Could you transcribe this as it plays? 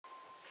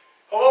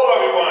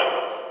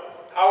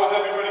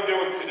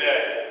doing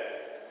today?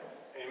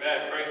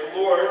 Amen. Praise the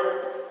Lord.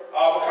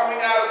 We're coming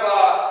out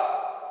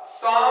of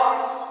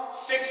Psalms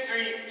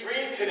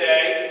 63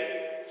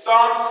 today.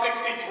 Psalm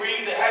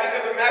 63, the heading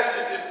of the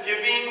message is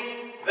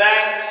Giving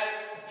Thanks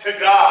to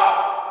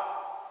God.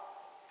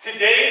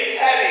 Today's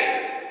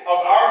heading of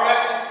our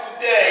message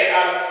today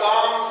out of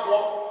Psalm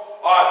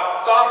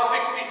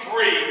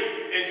 63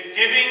 is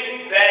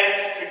Giving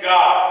Thanks to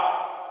God.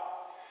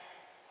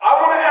 I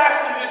want to ask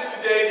you this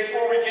today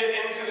before we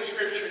get into the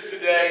scriptures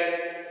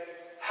today.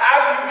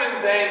 Have you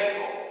been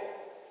thankful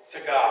to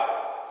God?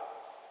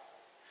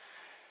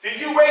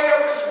 Did you wake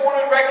up this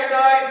morning and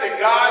recognize that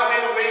God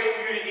made a way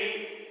for you to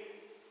eat?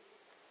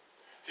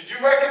 Did you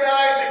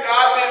recognize that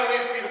God made a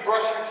way for you to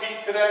brush your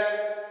teeth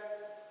today?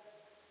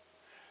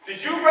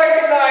 Did you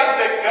recognize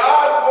that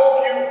God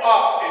woke you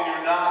up and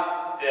you're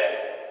not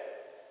dead?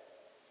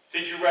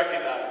 Did you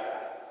recognize that?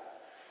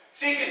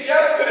 See, because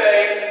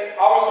yesterday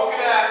I was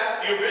looking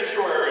at the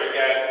obituary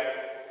again,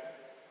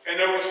 and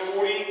there was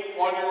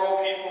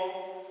 41-year-old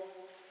people,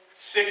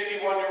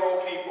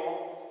 61-year-old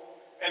people,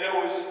 and there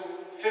was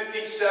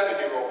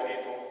 57-year-old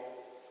people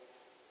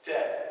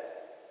dead.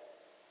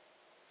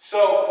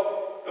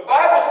 So the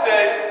Bible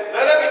says,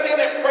 "Let everything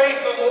that praise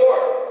the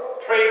Lord,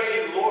 praise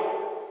ye the Lord."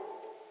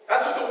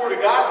 That's what the Word of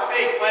God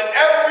states. Let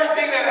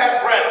everything that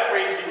have breath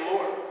praise ye the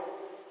Lord.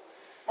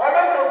 My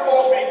mentor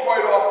calls me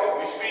quite often.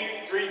 We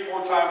speak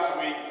 3-4 times a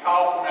week.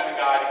 Powerful man of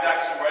God. He's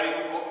actually writing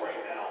a book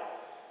right now.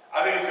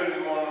 I think it's going to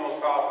be one of the most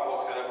powerful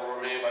books that ever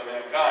were made by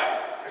mankind.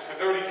 Because for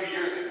 32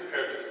 years he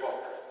prepared this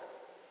book.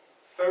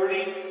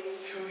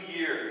 32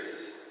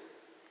 years.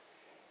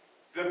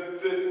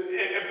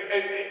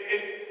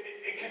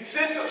 It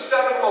consists of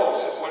 7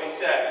 loaves, is what he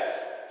says.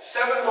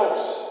 7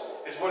 loaves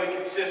is what it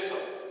consists of.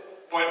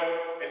 But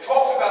it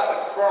talks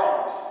about the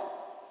crumbs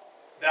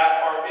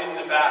that are in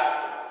the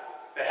basket.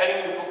 The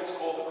heading of the book is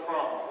called The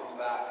Crumbs in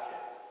the Basket.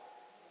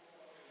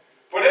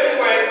 But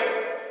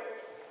anyway,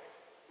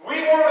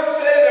 we want to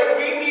say that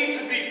we need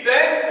to be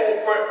thankful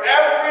for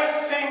every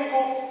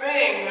single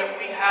thing that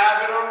we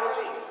have in our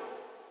life.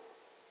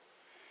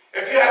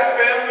 If you have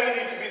family, you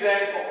need to be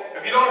thankful.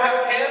 If you don't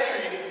have cancer,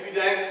 you need to be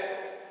thankful.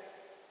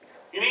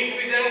 You need to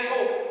be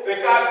thankful that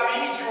God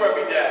feeds you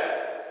every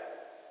day.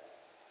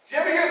 Do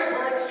you ever hear the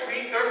birds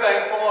tweet? They're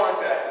thankful, aren't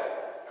they?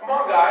 Come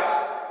on, guys.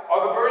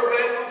 Are the birds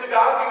thankful to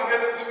God? Do you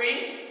hear them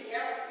tweet?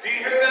 Yep. Do you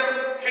hear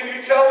them? Can you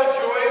tell the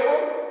joy of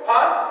them?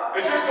 Huh?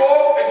 Is your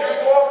dog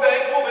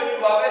thankful that you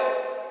love it?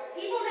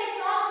 People make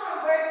songs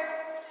from birds'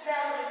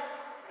 bellies.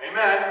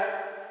 Amen.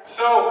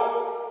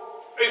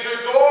 So, is your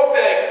dog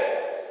thankful?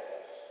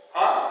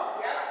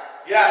 Huh? Yep.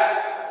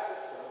 Yes.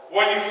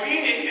 When you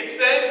feed it, it's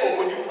thankful.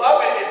 When you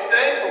love it, it's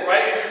thankful,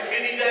 right? Is your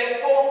kitty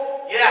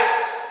thankful?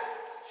 Yes.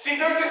 See,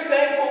 they're just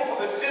thankful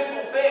for the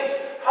simple things.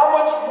 How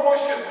much more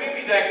should we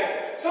be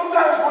thankful?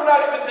 Sometimes we're not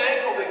even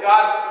thankful that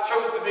God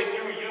chose to make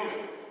you a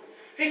human.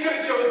 He could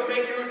have chosen to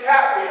make you a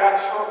cat where you had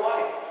a short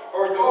life,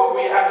 or a dog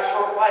where you had a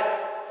short life.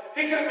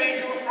 He could have made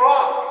you a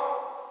frog.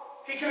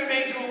 He could have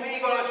made you a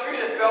leaf on a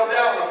tree that fell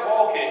down when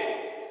fall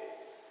came.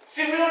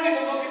 See, we don't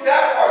even look at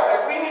that part,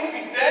 that we need to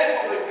be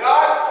thankful that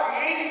God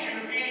created you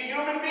to be a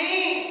human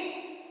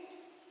being.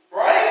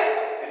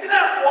 Right? Isn't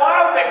that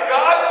wild that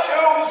God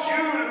chose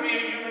you to be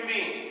a human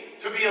being?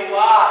 To be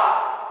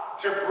alive,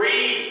 to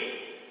breathe.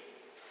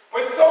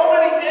 But so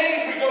many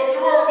days we go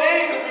through our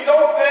days and we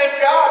don't thank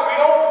God, we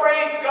don't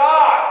praise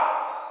God.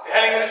 The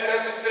heading of this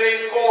message today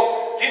is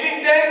called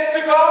Giving Thanks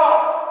to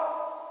God.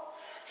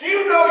 Do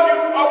you know,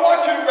 I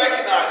want you to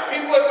recognize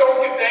people that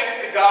don't give thanks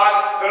to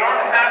God, that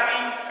aren't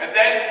happy and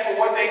thankful for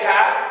what they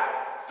have,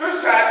 they're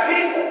sad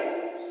people.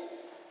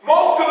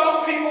 Most of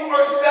those people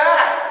are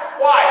sad.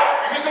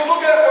 Why? Because they're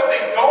looking at what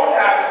they don't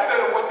have instead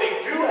of what they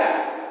do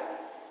have.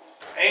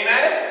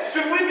 Amen?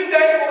 Should we be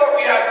thankful that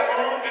we have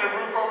food and a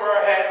roof over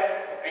our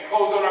head and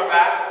clothes on our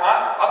back?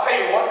 Huh? I'll tell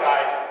you what,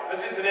 guys.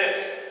 Listen to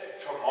this.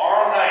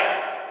 Tomorrow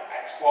night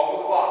at 12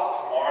 o'clock,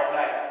 tomorrow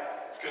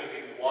night, it's going to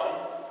be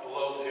 1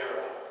 below 0.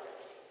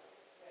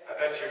 I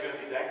bet you're going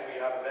to be thankful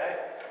you have a bed.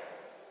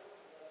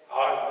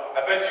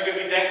 I bet you're going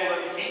to be thankful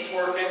that the heat's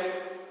working.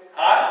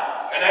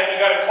 Huh? And that you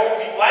got a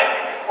cozy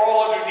blanket to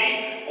crawl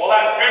underneath while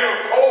that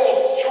bitter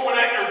cold's chewing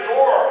at your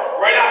door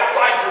right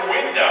outside your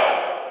window.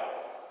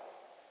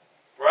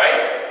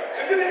 Right?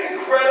 Isn't it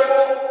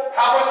incredible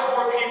how much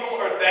more people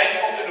are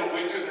thankful in the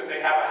winter that they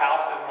have a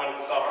house than when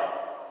it's summer?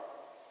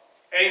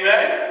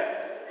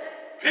 Amen?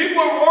 People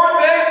are more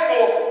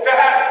thankful to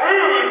have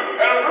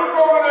food and a roof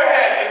over their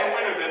head in the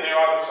winter than they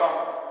are the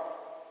summer.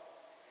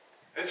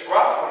 It's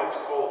rough when it's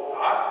cold,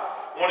 huh?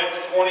 When it's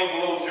 20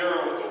 below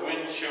 0 with the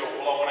wind chill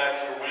blowing at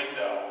your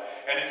window.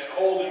 And it's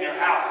cold in your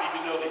house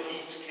even though the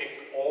heat's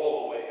kicked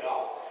all the way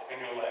up. And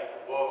you're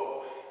like,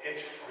 whoa,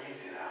 it's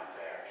freezing out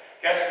there.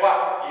 Guess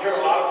what? You hear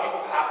a lot of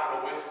people happen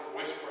to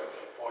whisper it.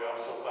 Boy,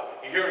 I'm so glad.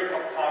 You hear it a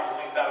couple times, at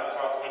least out of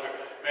the winter.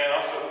 Man,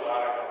 I'm so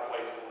glad I got a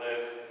place to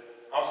live.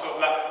 I'm so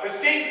glad. But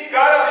see,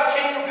 God had to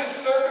change this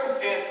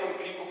circumstance for the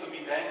people to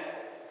be thankful.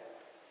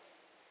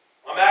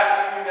 I'm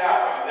asking you now,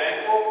 are you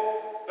thankful?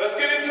 Let's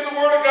get into the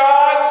Word of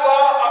God.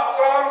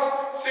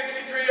 Psalms 63.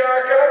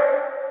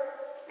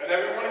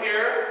 everyone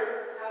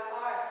here?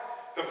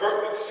 How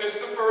far? It's just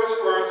the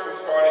first verse we're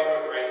starting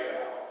with right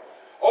now.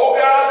 O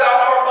God, thou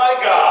art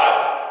my God.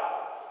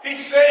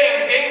 He's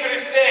saying, David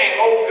is saying,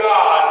 O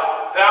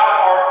God, thou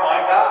art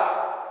my God.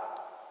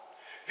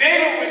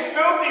 David was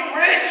filthy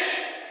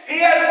rich. He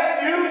had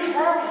huge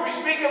rooms, we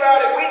speak about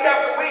it week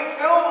after week,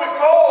 filled with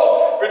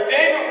gold. But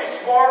David was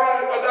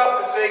smart enough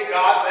to say,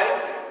 God,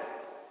 thank you.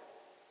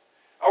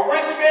 A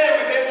rich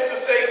man was able to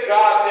say,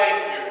 God, thank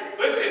you.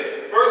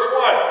 Listen, verse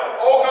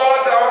 1. O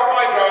God, thou art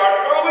my God.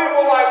 Early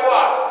will I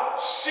what?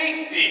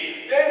 Seek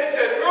thee. David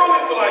said, early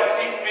will I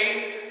seek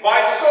thee.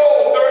 My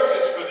soul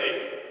thirsts for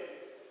thee.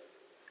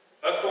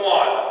 Let's go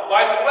on.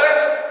 My flesh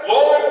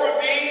longeth for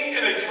thee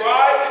in a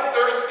dry and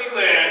thirsty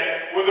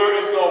land where there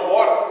is no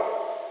water.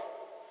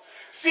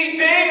 See,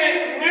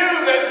 David knew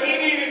that he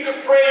needed to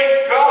praise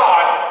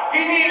God.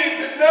 He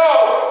needed to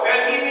know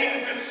that he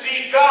needed to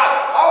seek God.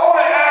 I want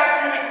to ask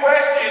you the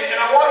question, and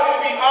I want you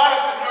to be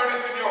honest and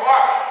earnest in your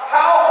heart.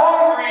 How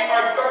hungry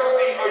or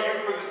thirsty are you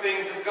for the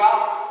things of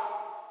God?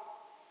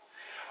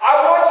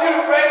 I want you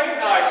to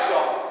recognize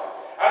something.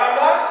 And I'm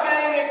not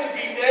saying it to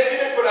be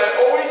negative, but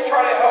I always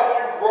try to help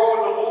you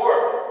grow in the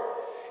Lord.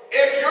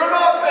 If you're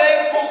not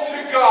thankful to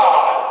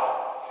God,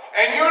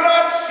 and you're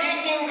not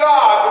seeking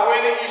God the way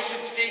that you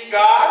should seek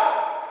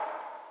God,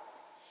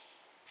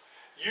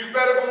 you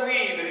better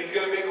believe that He's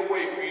going to make a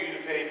way for you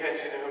to pay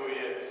attention to who He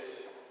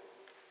is.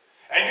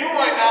 And you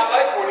might not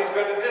like what He's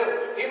going to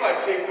do. He might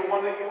take the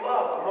one that you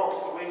love the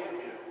most away from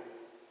you.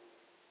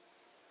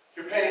 If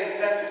you're paying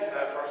attention to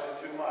that person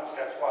too much,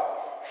 guess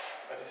what?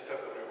 I just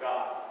took them to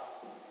God.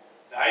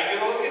 Now you're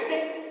going to look at me?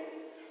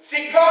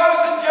 See, God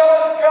is a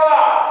jealous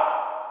God.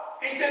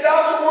 He said, thou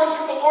shalt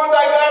worship the Lord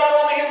thy God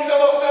alone, and him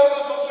shalt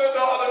serve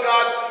no other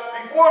gods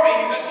before me.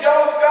 He's a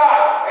jealous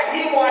God, and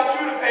He wants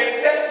you to pay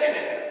attention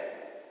to Him.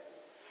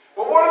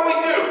 But what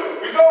do?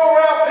 We go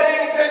around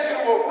paying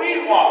attention to what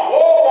we want.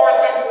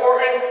 Walmart's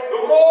important,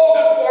 the mall's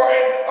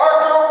important, our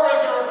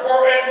girlfriends are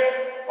important,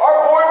 our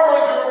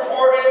boyfriends are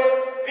important.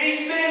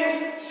 These things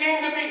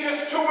seem to be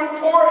just too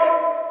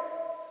important.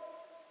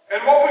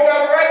 And what we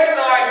got to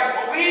recognize is,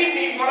 believe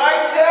me, when I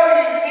tell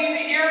you, you need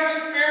to hear the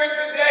Spirit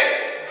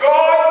today.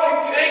 God can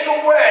take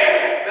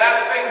away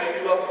that thing that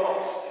you love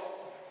most.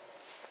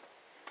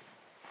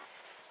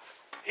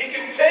 He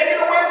can take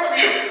it away from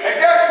you. And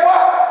guess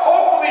what?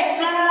 Hopefully,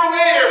 sooner or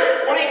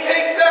later, when He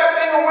takes that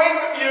thing away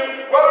from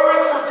you, whether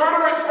it's for good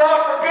or it's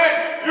not for good,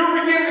 you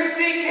begin to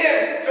seek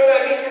Him so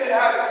that He can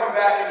have it come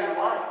back in your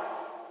life.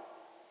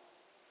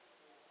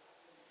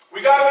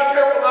 We got to be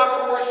careful not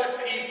to worship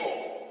people.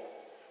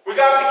 We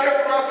got to be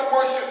careful not to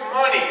worship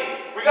money.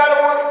 We got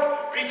to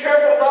be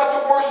careful not to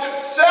worship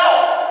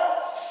self.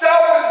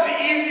 Self is the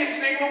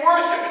easiest thing to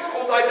worship. It's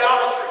called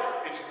idolatry.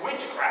 It's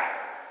witchcraft.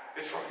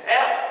 It's from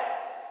hell.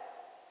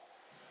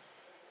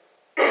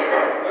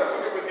 Let's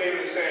look at what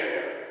David is saying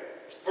here.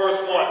 Verse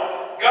 1.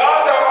 God,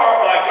 thou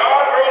art my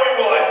God. Early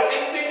will I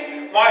seek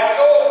thee. My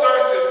soul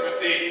thirsteth for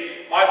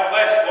thee. My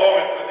flesh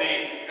longeth for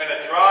thee in a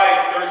dry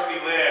and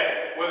thirsty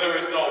land where there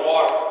is no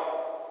water.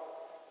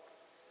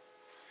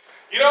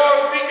 You know, I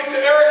was speaking to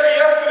Erica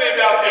yesterday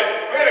about this.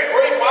 We had a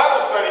great Bible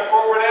study for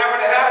over an hour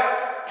and a half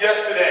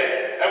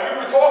yesterday, and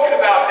we were talking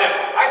about this.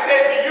 I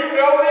said, do you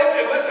know this?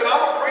 And listen,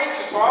 I'm a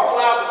preacher, so I'm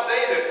allowed to say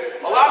this.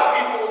 A lot of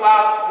people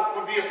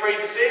would be afraid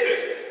to say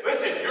this.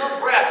 Listen, your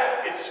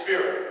breath is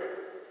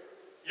spirit.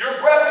 Your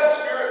breath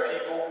is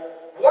spirit, people.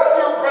 What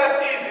your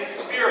breath is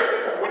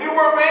spirit. When you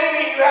were a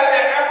baby, you had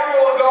that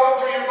embryo going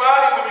through your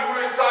body when you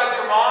were inside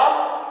your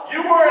mom.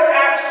 You weren't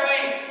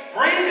actually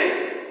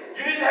breathing.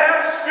 You didn't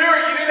have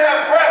spirit, you didn't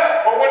have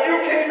breath. But when you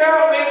came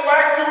out and they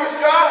whacked you a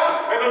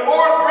shot and the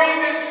Lord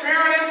breathed His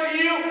Spirit into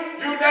you,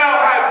 you now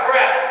had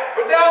breath.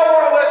 But now I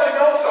want to let you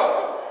know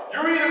something.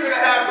 You're either going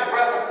to have the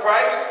breath of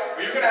Christ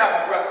or you're going to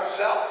have the breath of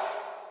self.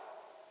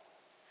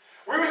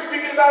 We were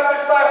speaking about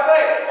this last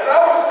night, and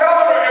I was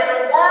telling her, if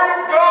the Word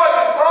of God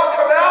does not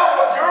come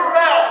out of your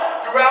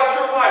mouth throughout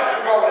your life,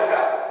 you're going to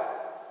hell.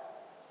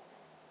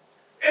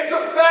 It's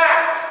a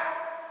fact.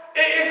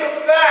 It is a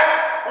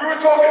fact. We were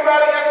talking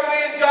about it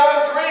yesterday in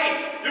John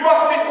 3. You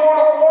must be born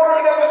of water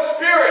and of the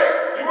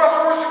Spirit. You must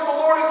worship the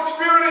Lord in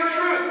spirit and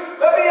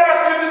truth. Let me ask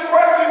you this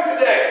question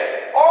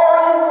today. Are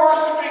you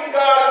worshiping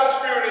God in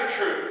spirit and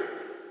truth?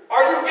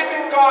 Are you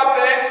giving God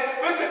thanks?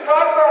 Listen,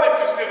 God's not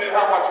interested in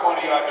how much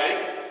money I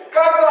make.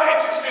 God's not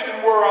interested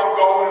in where I'm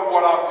going and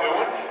what I'm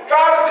doing.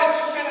 God is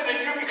interested in that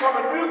you become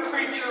a new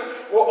creature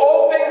where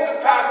old things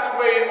have passed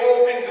away and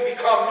old things have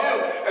become new,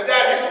 and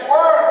that His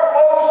Word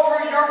flows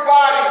through your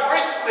body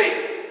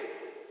richly.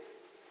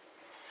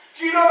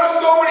 Do you know there's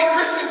so many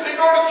Christians, they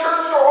go to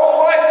church their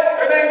whole life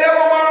and they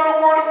never learn the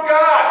Word of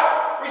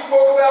God? We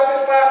spoke about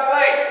this last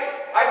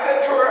night. I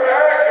said to her,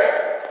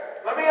 Erica,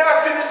 let me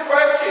ask you this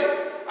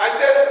question. I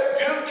said,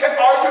 dude,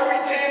 are you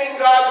retaining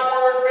God's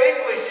Word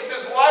faithfully? She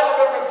says, well, I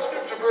remember the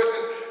scripture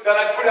verses that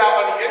I put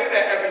out on the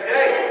internet every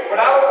day, but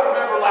I don't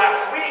remember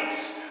last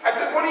week's. I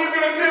said, what are you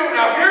going to do?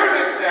 Now hear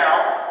this now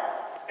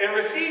and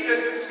receive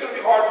this. This is going to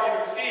be hard for you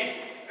to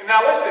receive. And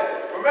now listen,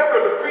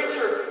 remember, the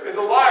preacher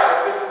is a liar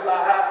if this is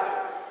not happening.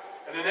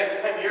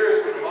 next 10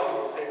 years, when the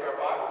Muslims take our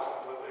Bibles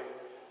completely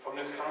from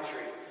this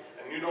country,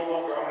 and you no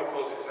longer, I'm going to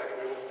close in a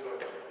second, we'll look into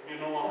it, and you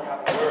no longer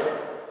have a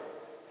word,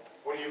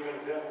 what are you going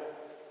to do?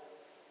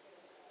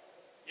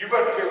 You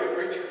better hear the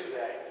preacher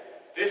today.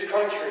 This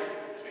country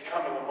is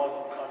becoming a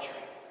Muslim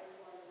country.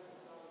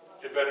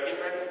 You better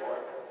get ready for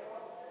it.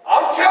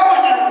 I'm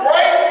telling you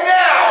right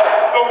now,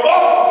 the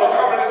Muslims are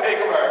coming to take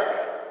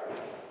America.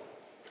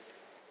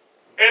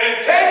 And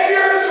in 10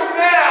 years from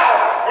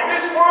now, when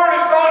this word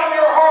is not in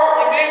your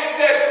heart, when David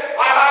said,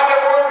 I hide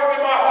that word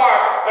within my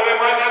heart, that I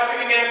might not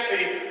sin against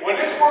thee. When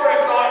this word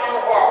is not in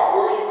your heart,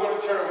 where are you going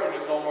to turn when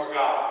there's no more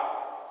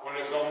God? When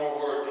there's no more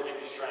word to give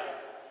you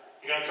strength?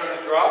 You're going to turn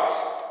to drugs,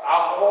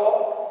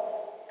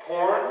 alcohol,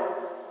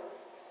 porn,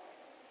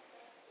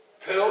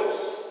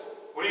 pills?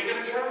 What are you going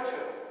to turn to?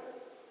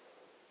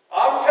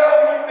 I'm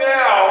telling you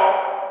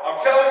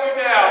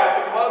now that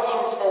the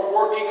Muslims are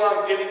working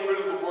on getting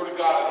rid of the Word of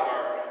God in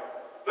America.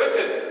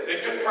 Listen,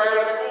 they took prayer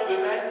to school,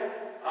 didn't they?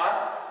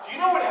 Huh? Do you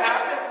know what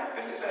happened?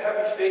 This is a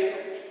heavy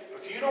statement.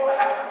 But do you know what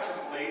happened to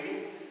the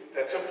lady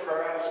that took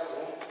prayer out of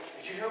school?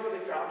 Did you hear where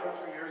they found her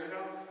 3 years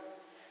ago?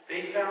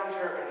 They found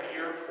her in an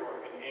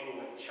airport in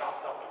England,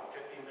 chopped up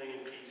in 50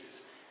 million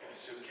pieces in a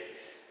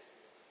suitcase.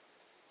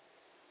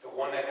 The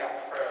one that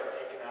got prayer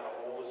taken out of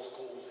all the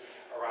schools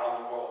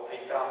around the world. They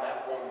found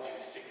that woman, she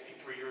was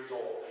 63 years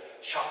old,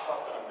 chopped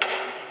up in a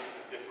million pieces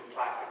of different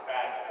plastic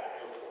bags at an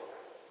airport.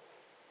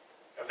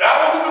 If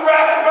that wasn't the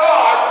wrath of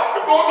God,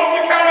 if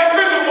Montgomery County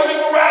Prison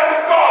wasn't the wrath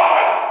of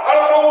God, I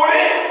don't know what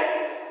is.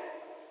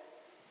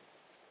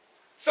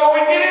 So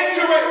we get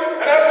into it,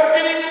 and as we're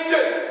getting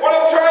into what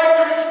I'm trying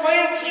to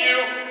explain to you,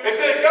 is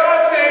that God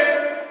says,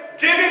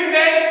 giving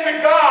thanks to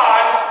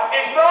God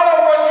is not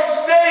on what you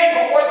say,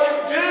 but what you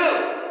do.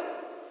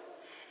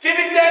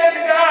 Giving thanks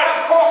to God is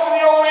crossing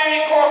the old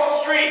lady across the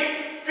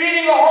street,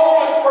 feeding a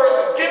homeless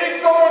person, giving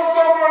someone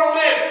somewhere to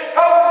live,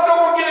 helping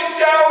someone get a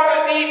shower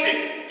that needs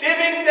it.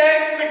 Giving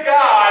thanks to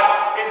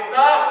God is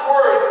not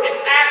words,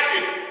 it's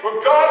action.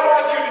 But God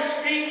wants you to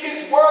speak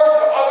His word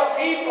to other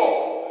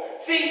people.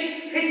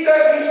 See, He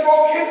said He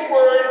spoke His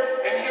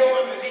word and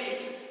healed the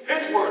disease.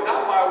 His word,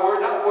 not my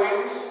word, not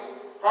Williams.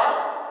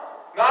 Huh?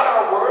 Not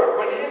our word,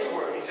 but His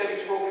word. He said He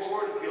spoke His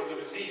word and healed the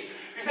disease.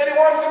 He said He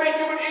wants to make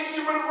you an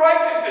instrument of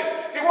righteousness.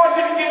 He wants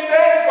you to give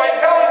thanks by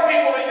telling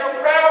people that you're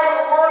proud of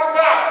the word of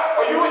God.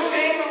 Are you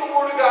ashamed of the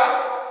word of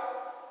God?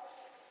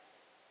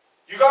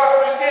 You got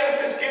to understand, it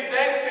says give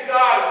thanks to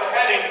God as the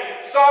heading.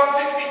 Psalm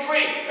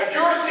 63. If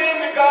you're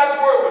ashamed of God's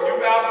word when you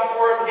bow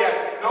before Him, He has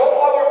no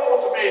other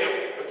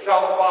ultimatum but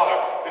tell the Father,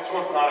 this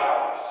one's not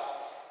ours.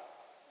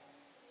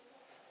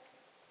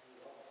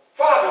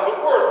 Father,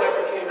 the word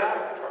never came out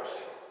of the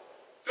person.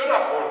 They're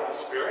not born of the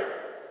Spirit.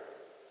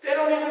 They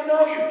don't even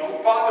know you.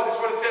 The Father, this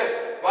is what it says.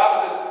 The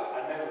Bible says,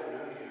 I never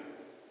knew you.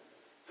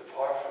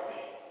 Depart from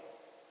me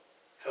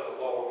to the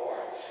lower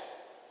parts,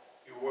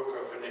 you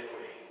worker of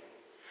iniquity.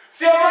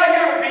 See, I'm not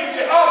here to beat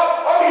you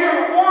up. I'm here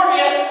to warn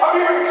you. I'm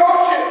here to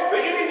coach you. But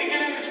you need to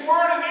get in this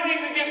word, and you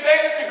need to give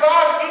thanks to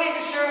God, and you need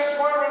to share this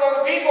word with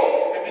other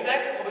people. And be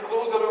thankful for the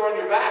clothes that are on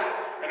your back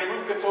and the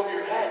roof that's over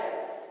your head.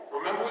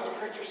 Remember what the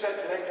preacher said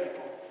today,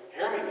 people.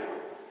 Hear me now.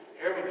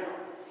 Hear me now.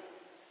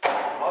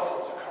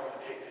 Muslims are coming to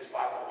take this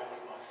Bible away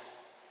from us.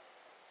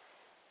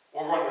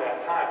 We're running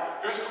out of time.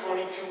 There's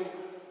 22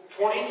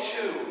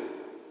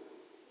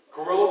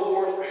 guerrilla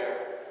warfare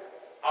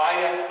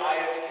IS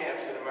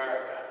camps in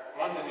America.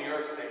 One's in New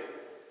York State.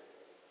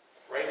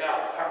 Right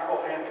now, a town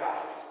called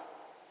Hancock.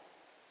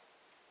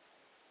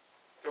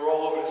 They're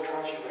all over this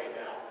country right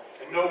now.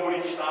 And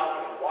nobody's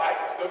stopping it. Why?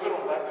 Because they're going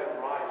to let them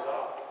rise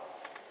up.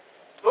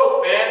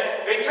 Look,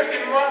 man, they're taking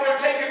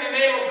the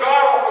name of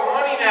God off of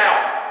money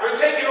now. They're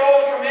taking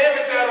all the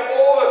commandments out of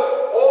all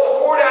the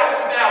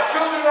courthouses now.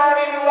 Children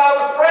aren't even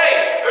allowed to pray.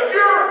 If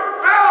you're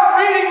found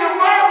reading your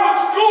Bible in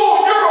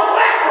school, you're a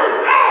leopard.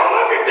 Oh,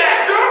 look at that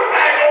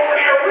dirtbag over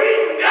there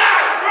reading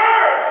God's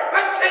word.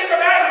 Let's take him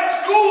out of the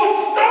school and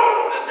stone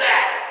him to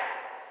death.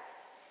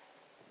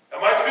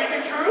 Am I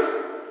speaking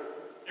truth?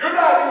 You're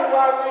not even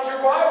allowed to read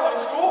your Bible in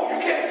school. You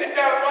can't sit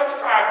down at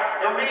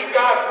lunchtime and read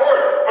God's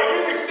word. But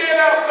you can stand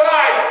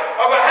outside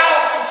of a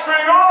house and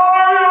scream, all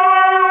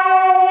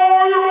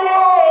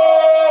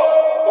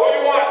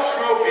you want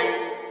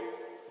smoking.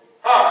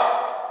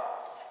 Huh?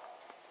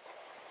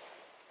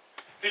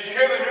 Did you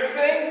hear the new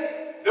thing?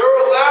 They're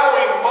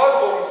allowing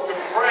Muslims to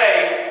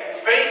pray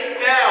face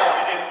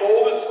down in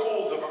all the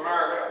schools of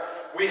America.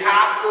 We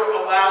have to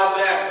allow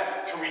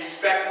them to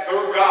respect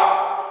their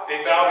God.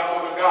 They bow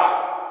before their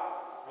God.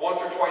 Once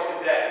or twice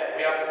a day.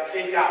 We have to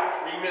take out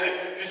 3 minutes.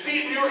 Did you see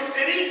it in New York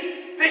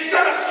City? They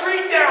shut a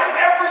street down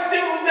every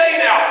single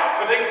day now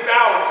so they can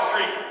bow in the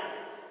street.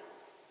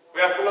 We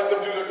have to let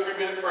them do their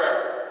 3-minute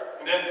prayer.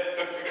 And then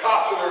the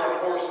cops are there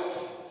on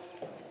horses,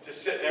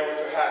 just sitting there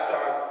with their hats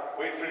on,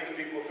 waiting for these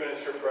people to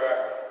finish their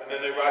prayer. And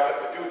then they rise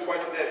up to do it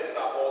twice a day to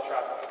stop all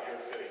traffic in New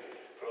York City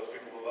for those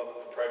people who love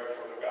to pray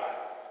before their God.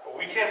 But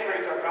we can't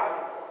praise our God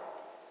anymore.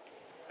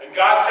 And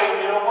God's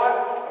saying, you know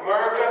what?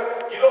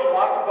 America, you don't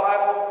want the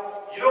Bible.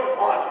 You don't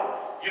want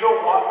it. You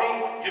don't want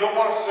me. You don't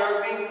want to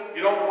serve me.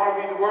 You don't want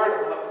to read the word.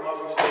 I'm going to let the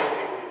Muslims take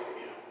me away from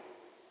you.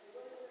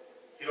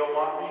 You don't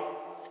want me?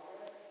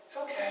 It's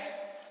okay.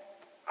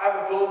 I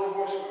have a bill of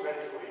divorcement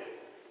ready for you.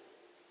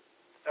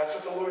 That's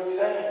what the Lord's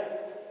saying.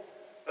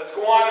 Let's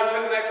go on into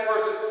the next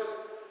verses.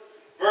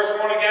 Verse 1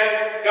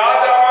 again. God,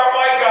 thou art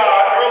my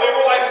God. Early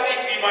will I seek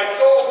thee. My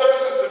soul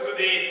thirsteth for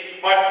thee.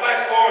 My flesh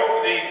longeth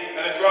for thee.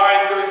 And a dry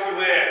and thirsty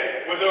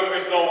land where there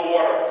is no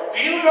water. Do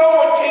you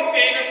know when King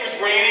David was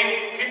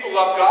reigning, people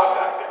loved God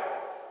back then?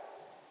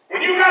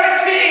 When you got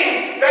a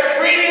king that's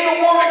reading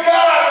the word of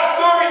God and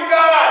serving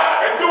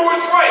God and do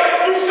what's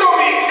right, you show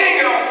me a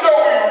king and I'll show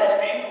you his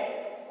people.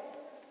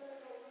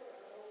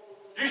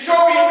 You show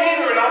me a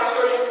leader and I'll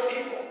show you his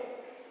people.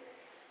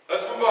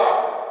 Let's move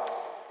on.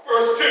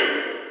 Verse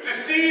 2. To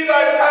see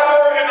thy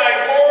power and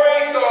thy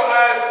glory, so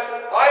as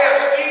I have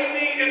seen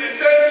thee in the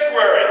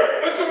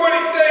sanctuary. Listen what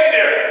he's saying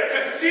there.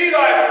 To see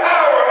thy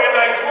power and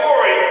thy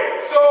glory,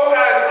 so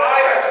as I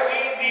have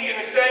seen thee in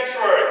the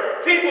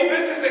sanctuary. People,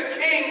 this is a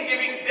king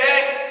giving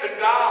thanks to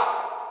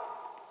God.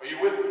 Are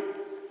you with me?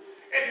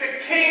 It's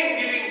a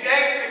king giving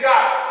thanks to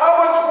God. How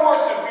much more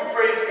should we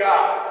praise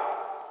God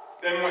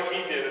than what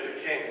he did as a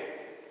king?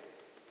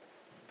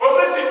 But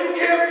listen, you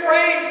can't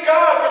praise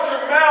God with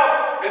your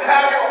mouth and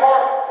have your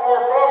heart far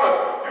from him.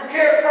 You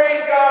can't praise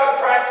God and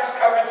practice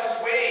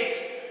covetous ways.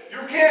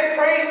 You can't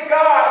praise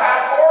God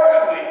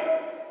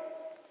half-heartedly.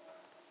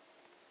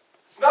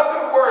 It's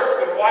nothing worse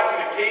than watching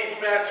a cage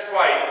match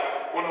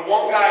fight when the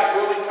one guy's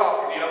really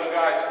tough and the other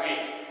guy's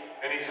weak,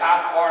 and he's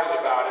half-hearted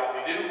about it,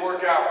 and he didn't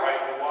work out right,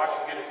 and you watch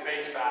him get his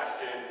face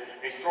bashed in,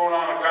 and he's thrown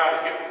on the ground,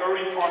 he's getting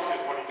 30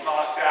 punches when he's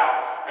knocked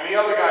out, and the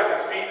other guy's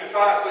just beating his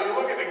eyes. So you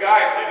look at the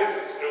guy and say, this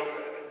is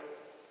stupid.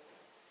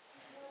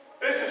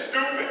 This is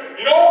stupid.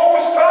 You know what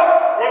was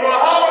tough? When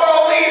Muhammad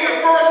Ali in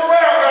the first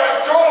round got his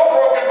jaw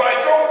broken by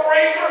Joe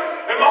Frazier,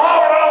 and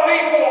Muhammad Ali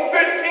fought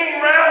 15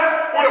 rounds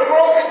with a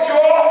broken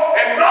jaw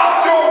and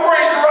knocked Joe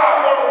Frazier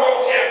out and won the world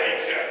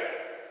championship.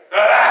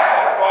 Now that's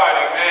a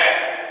fighting man.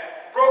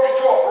 Broke his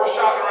jaw, first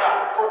shot in the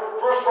round,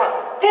 first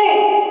round.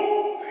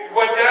 Boom! He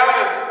went down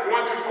and he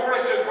went to his corner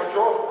and said, my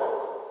jaw's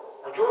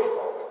broke. My jaw's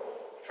broke.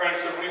 The trainer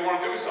said, what do you want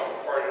to do? Something?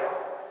 Fight it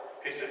out.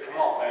 He said, come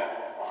on, man.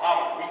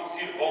 Muhammad, we can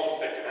see the bone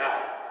sticking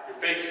out. Your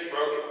face is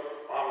broken.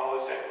 Muhammad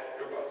Ali said,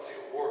 you're about to see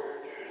a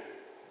warrior, dude.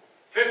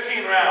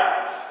 15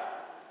 rounds.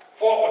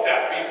 Fought with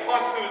that. Being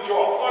punched in the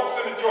jaw, punched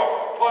in the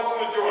jaw, punched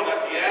in the jaw. And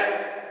at the end,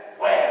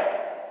 wham!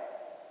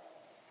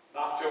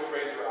 Knocked Joe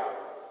Frazier out.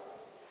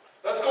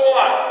 Let's go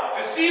on.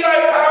 To see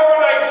thy power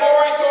and thy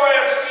glory, so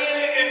I have seen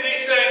it in the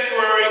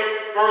sanctuary.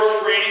 Verse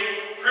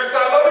 3. Because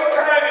thy loving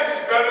kindness is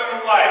better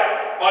than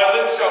life. My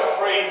lips shall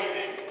praise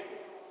thee.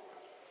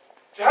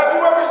 Have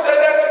you ever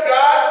said that to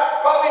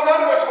God? Probably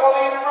none of us,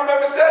 hardly in the room,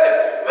 ever said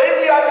it.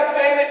 Lately, I've been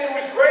saying it to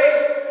his grace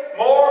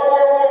more and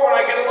more and more when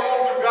I get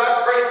alone through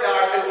God's grace. Now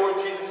I say, Lord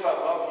Jesus, I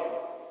love you.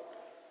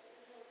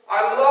 I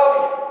love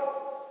you.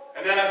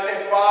 And then I say,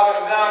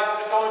 Father, and now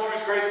it's only through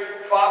his grace,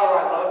 Father,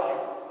 I love you.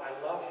 I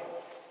love you.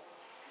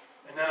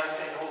 And then I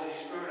say, Holy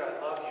Spirit, I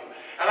love you.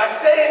 And I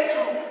say it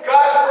to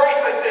God's grace.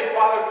 I say,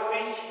 Father,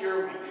 please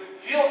hear me.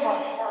 Feel my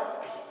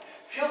heartbeat.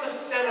 Feel the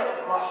center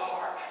of my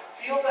heart.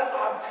 Feel that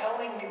I'm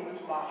telling you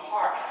with my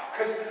heart.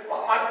 Because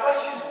my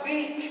flesh is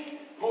weak,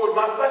 Lord.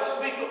 My flesh is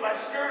weak, but my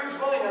spirit is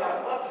willing, and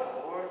I love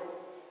you, Lord.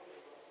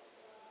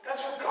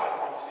 That's what God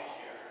wants to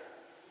hear.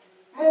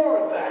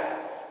 More of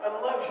that. I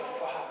love you,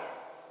 Father.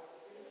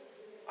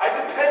 I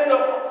depend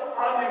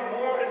upon him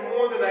more and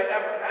more than I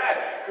ever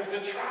had, because the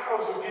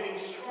trials are getting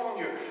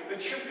stronger. The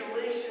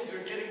tribulations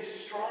are getting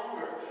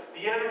stronger.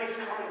 The enemy's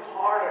coming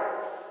harder.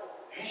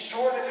 He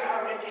sure knows how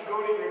to make you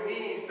go to your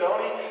knees,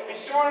 don't he? He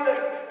sure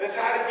knows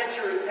how to get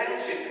your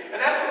attention. And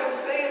that's what I'm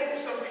saying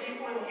for some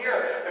people in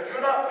here. If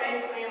you're not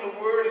faithfully in the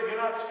Word and you're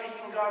not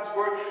speaking God's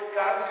Word,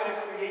 God is going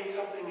to create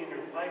something in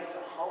your life to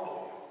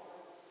humble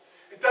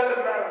you. It doesn't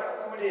matter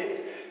who it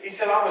is. He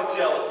said, I'm a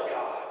jealous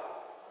God.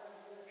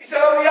 He said,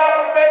 I'm the Alpha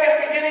and Omega,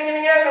 the beginning and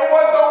the end. There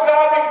was no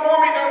God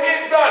before me. There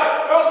is none.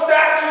 Those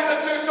statues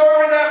that you're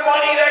serving, that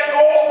money, that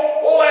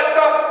gold, all that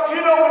stuff. Do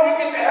you know when you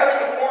get to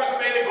heaven, the floors are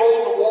made of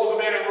gold and the walls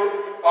are made of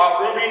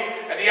rubies,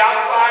 and the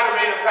outside are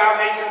made of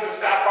foundations of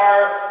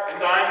sapphire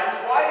and diamonds?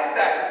 Why is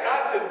that? Because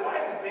God said,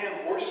 why did man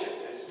worship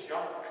this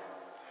junk?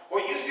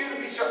 What you see to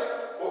be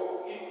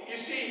you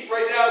see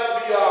right now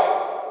to be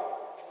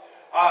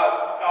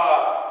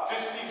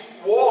just these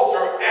walls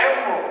are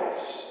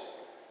emeralds.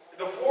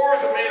 The floors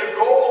are made of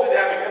gold in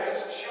heaven because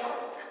it's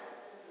junk.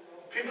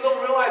 People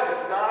don't realize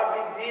it's not a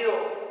big deal.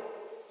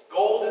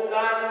 Gold and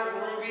diamonds and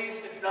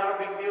rubies, it's not a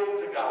big deal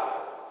to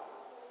God.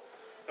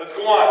 Let's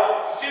go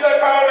on. To see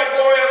thy power and thy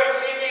glory, I have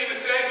seen thee in the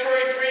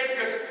sanctuary.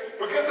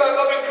 3, because thy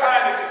loving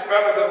kindness is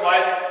better than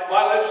life,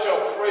 my lips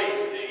shall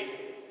praise thee.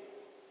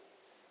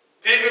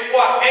 David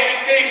what?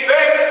 David gave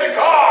thanks to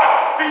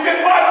God. He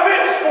said, my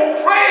lips will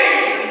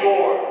praise you,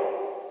 Lord.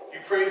 You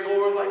praise the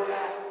Lord like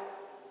that?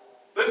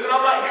 Listen,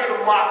 I'm not here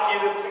to mock you,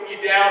 to put you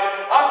down.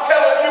 I'm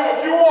telling you,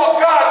 if you want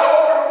God to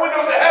open the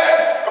windows of heaven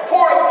and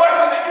pour a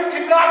blessing that you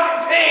cannot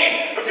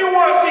contain, if you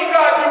want to see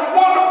God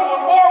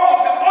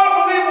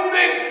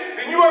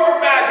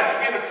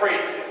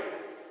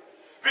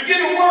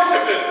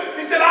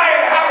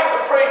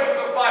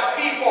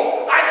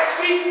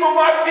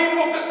my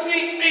people to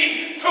seek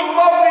me, to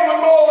love me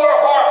with all their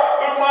heart,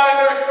 their mind,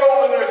 their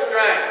soul, and their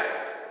strength.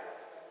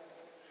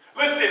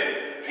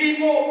 Listen,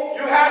 people,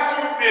 you have to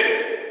admit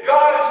it.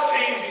 God is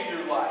changing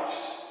your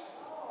lives.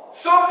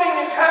 Something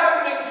is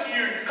happening to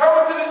you. You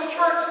come into this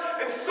church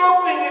and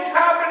something is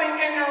happening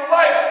in your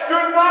life.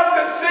 You're not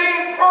the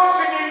same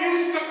person you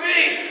used to be.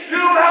 You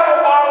don't have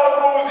a bottle of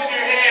booze in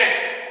your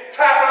hand,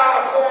 tapping on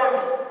a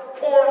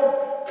porn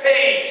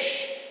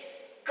page.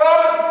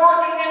 God is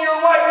working in your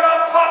life. You're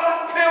not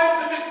popping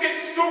pills to just get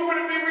stupid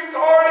and be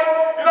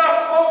retarded. You're not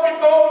smoking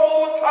dope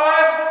all the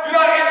time. You're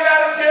not in and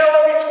out of jail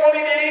every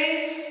 20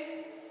 days.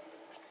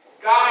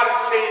 God is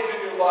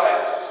changing your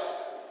lives.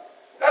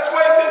 That's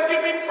why it says,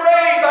 give me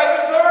praise. I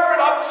deserve it.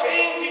 I'm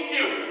changing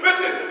you.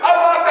 Listen, I'm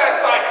not that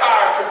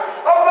psychiatrist.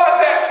 I'm not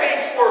that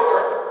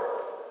caseworker.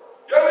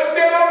 You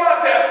understand? I'm not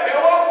that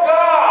pill. I'm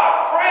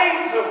God.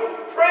 Praise Him.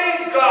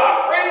 Praise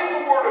God. Praise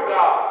the Word of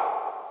God.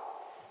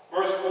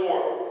 Verse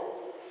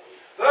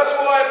 4. Thus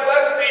will I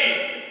bless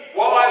thee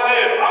while I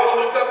live. I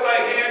will lift up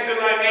thy hands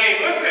in thy name.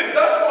 Listen,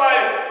 thus will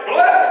I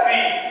bless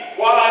thee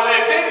while I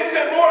live. David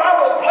said, Lord, I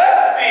will bless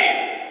thee.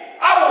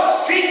 I will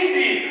seek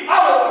thee. I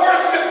will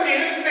worship thee.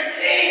 This is a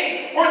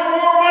king worth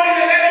more money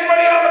than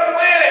anybody on the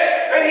planet.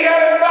 And he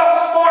had enough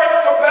smarts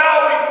to bow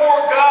before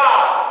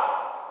God.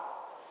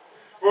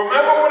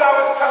 Remember what I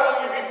was telling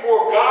you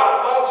before. God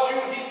loves you.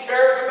 He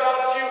cares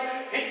about you.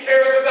 He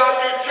cares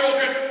about your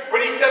children.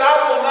 But he said,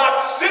 I will not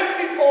sit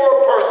before a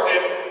person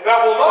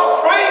that will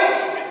not praise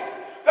me,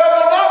 that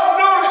will not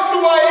notice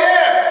who I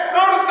am.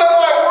 Notice that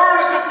my word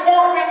is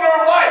important in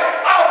their life.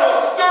 I will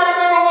stir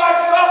their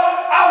lives up.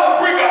 I will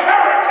bring a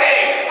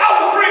hurricane. I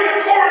will bring a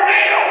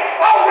tornado.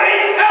 I'll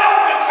raise hell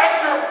to touch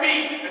your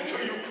feet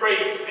until you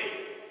praise me.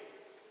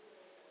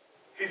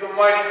 He's a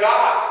mighty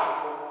God,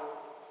 people.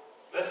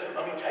 Listen,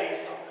 let me tell you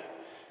something.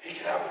 He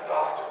can have a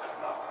doctor come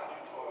knock on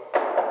your door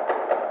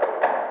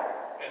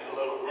in the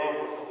little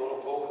room with a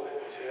little booklet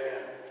in his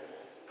hand.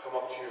 Come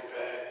up to your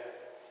bed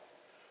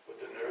with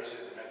the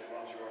nurses and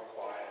everyone's real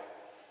quiet.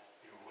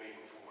 You're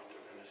waiting for what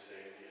they're going to say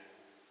to you.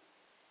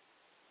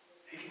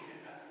 He can do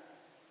that.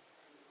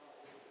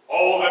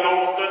 Oh, then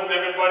all of a sudden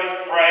everybody's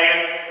praying.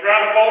 You're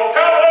on the phone.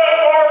 Tell that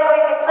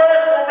Margaret to pray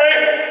for me.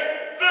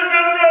 They're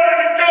getting ready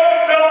to come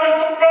and tell me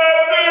some bad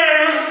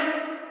news.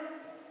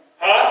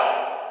 Huh?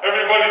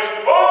 Everybody's,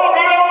 oh,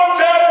 go down to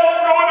chapel.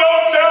 I'm going down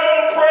to chapel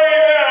to pray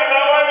now.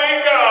 Now I need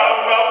God.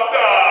 I'm about to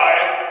die.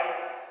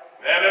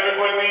 And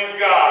everybody needs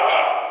God,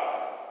 huh?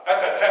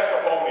 That's a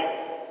testimony.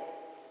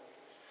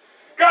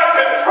 God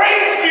said,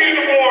 praise me in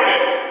the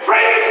morning.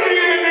 Praise me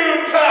in the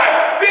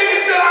noontime.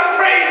 David said, I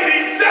praise thee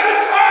 7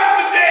 times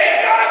a day,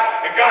 God.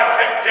 And God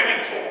kept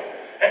giving to him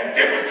and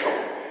giving to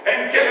him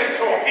and giving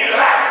to him. He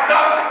lacked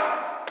nothing.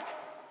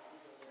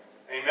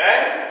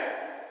 Amen?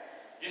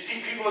 You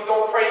see people that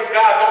don't praise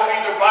God, don't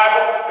read their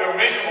Bible, they're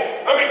miserable.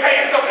 Let me tell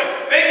you something.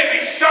 They can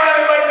be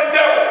shining like the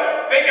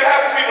devil. They can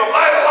have to be the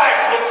light of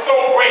life, look so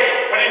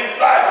great, but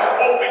inside they're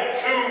open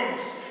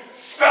tombs.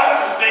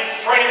 Spelters, they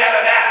strain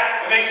out of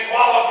that and they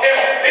swallow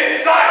camel.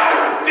 Inside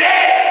they're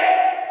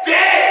dead.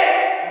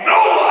 Dead. No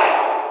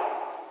life.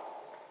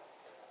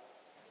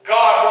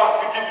 God wants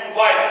to give you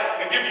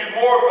life and give you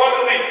more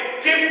abundantly.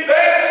 Give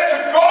thanks to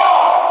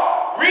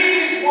God.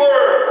 Read His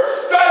Word.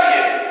 Study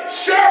it.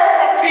 Share it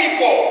with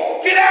people.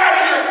 Get out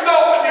of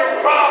yourself and your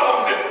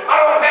problems and I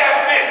don't have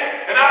this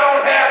and I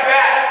don't have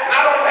that and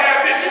I don't have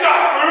this. You got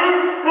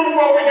food, roof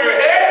over your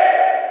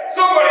head.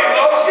 Somebody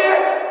loves you.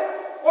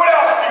 What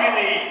else do you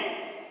need?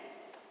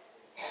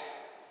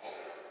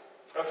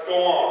 Let's go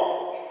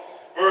on.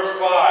 Verse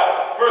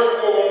 5. Verse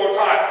 4 one more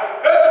time.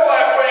 Thus will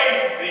I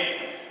praise thee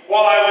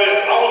while I live.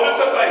 I will lift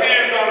up thy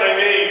hands on thy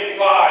name.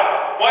 5.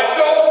 My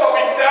soul shall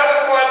be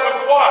satisfied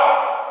with what?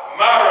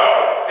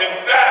 Marrow and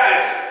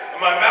fatness,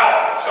 and my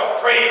mouth shall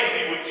praise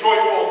thee with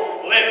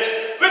joyful lips.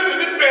 Listen,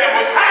 this man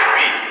was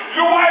happy.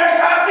 You know why he was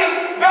happy?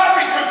 Not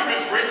because of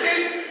his riches.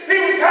 He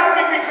was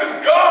happy because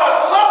God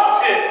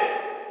loved him.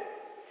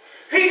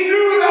 He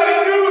knew that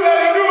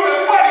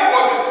money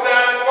wasn't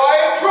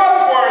satisfying,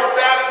 drugs weren't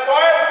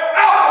satisfying,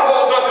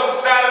 alcohol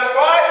doesn't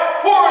satisfy,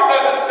 porn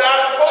doesn't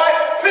satisfy,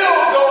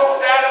 pills don't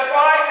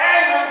satisfy,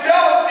 anger,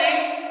 jealousy,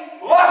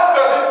 lust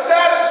doesn't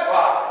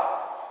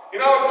satisfy. You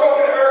know, I was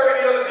talking to Erica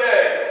the other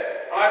day,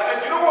 and I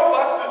said, you know what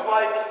lust is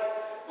like?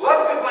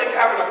 Lust is like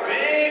having a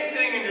big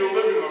thing in your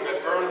living room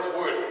that burns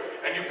wood,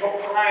 and you put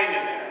pine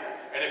in there,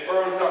 and it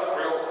burns up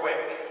real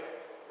quick.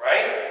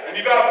 Right? And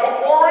you got to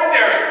put more in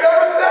there. It's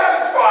never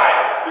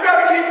satisfied. You got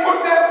to keep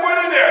putting that wood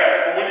in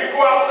there. But when you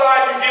go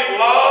outside and you get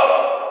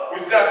love,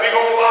 which is that big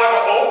old log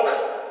of oak,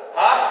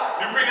 huh?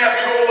 You bring that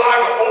big old log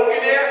of oak in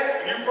there,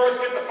 and you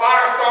first get the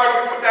fire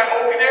started, you put that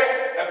oak in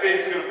there, that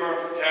baby's going to burn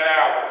for 10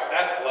 hours.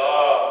 That's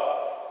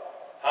love.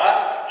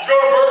 Huh? You go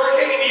to Burger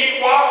King and you eat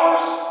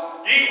Whoppers?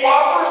 You eat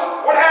Whoppers?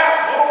 What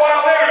happens? A little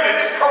while later, they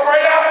just come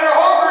right out and you're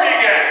hungry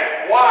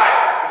again. Why?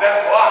 Because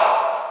that's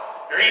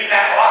lust. You're eating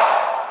that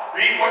lust.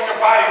 You're eating what your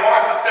body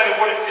wants instead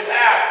of what it should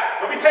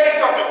have. Let me tell you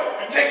something.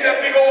 You take that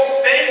big old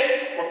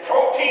steak, with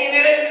protein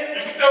in it.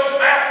 You get those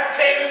mashed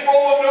potatoes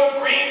rolling, those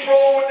greens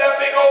rolling with that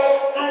big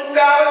old fruit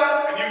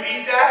salad, and you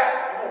eat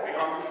that, you won't be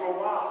hungry for a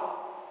while.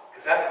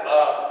 Because that's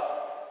love.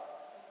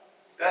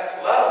 That's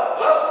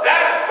love. Love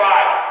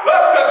satisfies.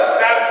 Lust doesn't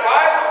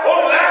satisfy.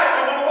 Only lasts for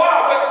a little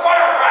while. It's like a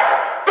firecracker.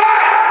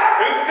 Bang!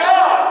 And it's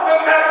gone. It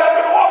doesn't have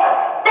nothing to offer.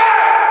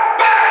 Bang!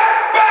 Bang!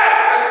 Bang!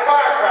 It's like a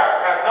firecracker.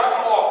 It has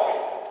nothing to offer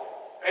you.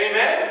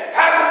 Amen?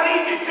 Has a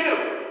lead you too.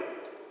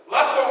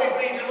 Lust always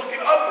leaves you looking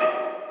ugly,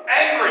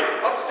 angry,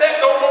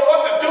 upset, don't know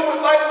what to do with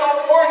life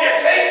no more, and you're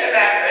chasing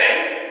that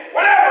thing.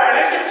 Whatever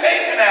it is, you're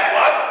chasing that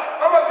lust.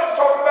 I'm not just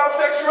talking about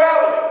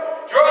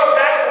sexuality. Drugs,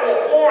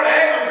 alcohol, porn,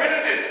 anger,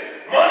 bitterness,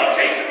 money,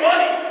 chasing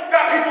money.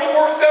 Got people that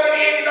work 70,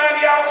 80,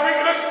 90 hours a week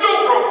and they're still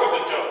broke as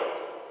a joke.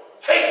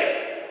 Chase it.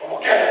 I'm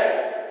gonna get it.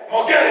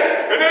 I'm gonna get it.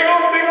 And they go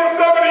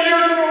 70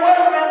 years in their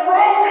life and they're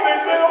broke and they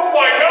say, oh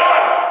my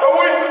God, I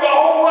wasted my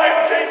whole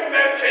life chasing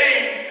that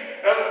change.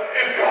 And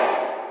it's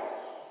gone.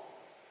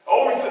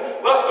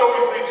 Lust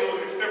always leaves you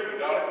looking stupid,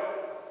 don't it?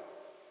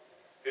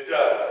 It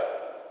does.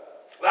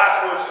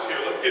 Last verse is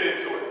here. Let's get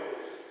into it.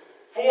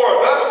 4,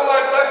 thus will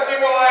I bless thee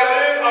while I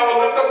live. I will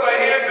lift up thy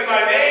hands in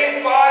thy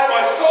name. 5,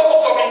 my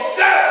soul shall be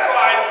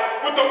satisfied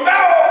with the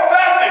marrow of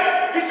fatness.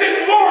 He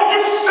said, Lord,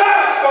 you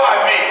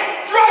satisfy me.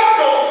 Drugs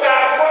don't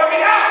satisfy me.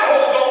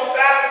 Alcohol don't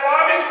satisfy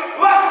me.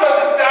 Lust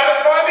doesn't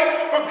satisfy me.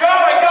 But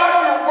God, I got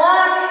your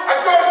word. I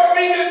started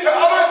speaking it to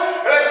others,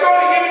 and I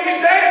started giving you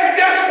thanks. And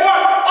guess what?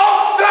 I'm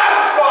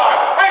satisfied.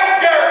 I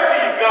guarantee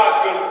you God's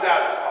going to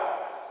satisfy.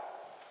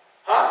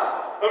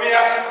 Huh? Let me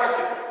ask you a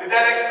question. Did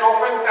that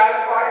ex-girlfriend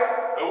satisfy you?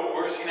 Nope,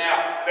 where is she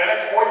now? That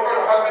ex-boyfriend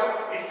or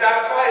husband, he's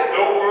satisfied?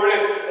 Nope, where is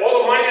it?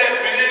 All the money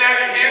that's been in and out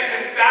of your hands,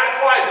 did it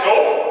satisfy?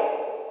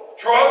 Nope.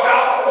 Drugs,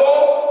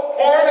 alcohol,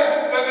 porn, does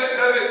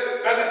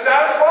it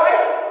satisfy?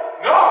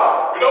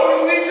 No. It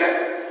always leaves it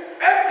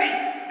empty.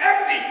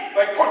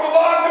 Like putting a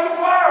log to the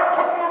fire,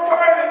 put more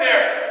pine in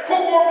there.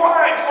 Put more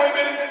pine, 20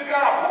 minutes is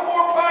gone. Put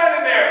more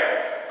pine in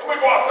there. Somebody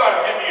go outside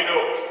and give me a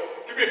note.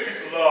 Give me a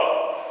piece of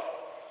love.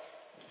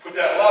 Put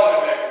that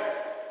love in there.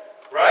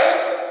 Right?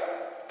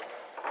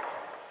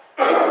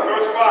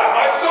 Verse 5,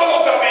 my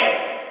soul shall be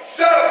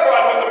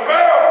satisfied with the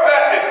marrow of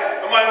fatness,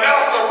 and my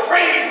mouth shall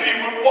praise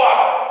thee with what?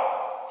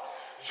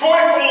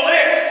 Joyful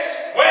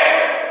lips.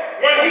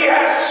 When he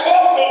has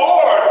sought the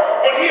Lord,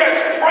 when he has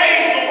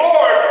praised the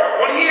Lord,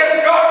 when he has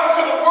gotten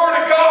to the word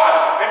of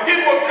God and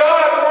did what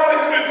God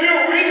wanted him to do.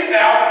 Read it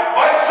now.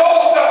 My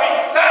soul shall be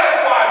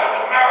satisfied with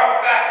the marrow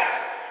of fatness,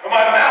 and my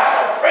mouth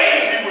shall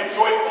praise thee with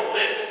joyful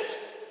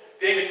lips.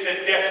 David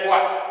says, guess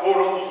what? Lord,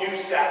 only you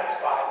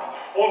satisfy me.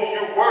 Only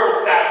your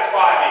word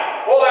satisfy me.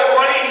 All that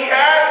money he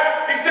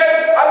had, he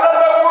said, I love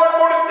that word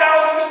more than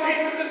thousands of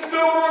pieces of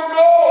silver and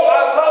gold.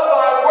 I love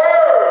thy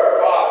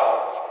word, Father.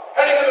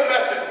 Heading of the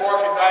message,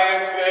 Mark and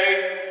Diane,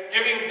 today,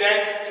 giving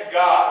thanks to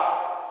God.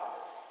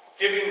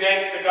 Giving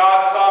thanks to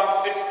God, Psalm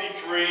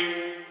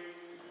 63.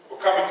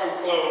 We're coming to a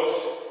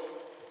close.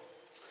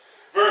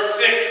 Verse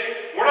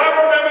 6, when I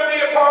remember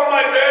thee upon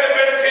my bed and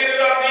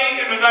meditated on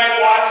thee in the night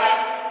watches.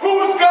 Who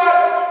was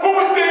God? Who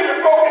was David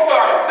focused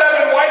on?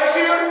 7 wives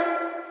here?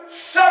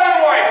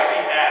 7 wives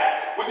he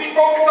had. Was he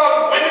focused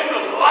on women,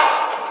 the lust,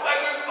 the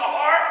pleasures of the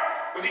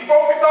heart? Was he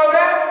focused on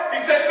that?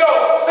 He said, no,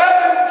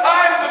 7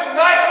 times a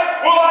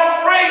night will I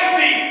praise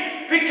thee.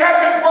 He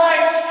kept his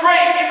mind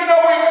straight, even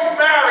though he was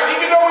married,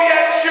 even though he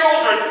had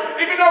children,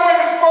 even though he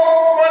was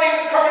focused, money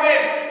was coming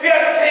in. He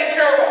had to take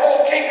care of the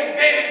whole kingdom.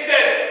 David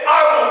said, I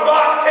will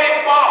not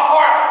take my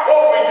heart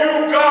off of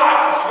you, God.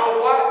 Because you know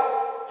what?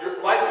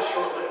 Your life is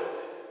short-lived.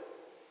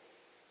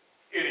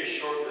 It is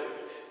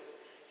short-lived.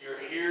 You're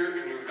here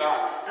and you're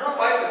gone. Your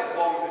life is as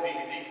long as a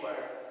DVD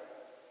player.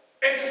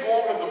 It's as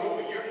long as a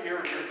movie. You're here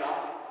and you're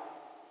gone.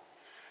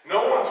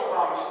 No one's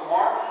promised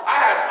tomorrow. I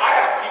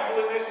have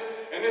people in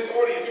this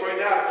audience right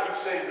now that keep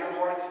saying their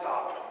heart's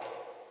stopping.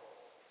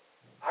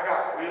 I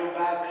got real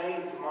bad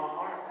pains in my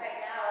heart. Right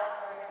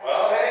now.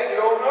 Well, hey, you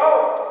don't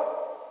know.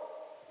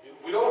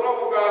 We don't know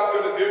what God's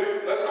going to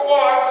do. Let's go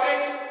on.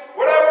 6.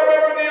 When I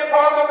remember thee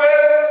upon the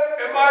bed,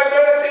 and my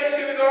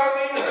meditation is on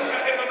thee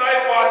in the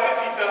night watches,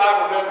 he said,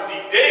 I remember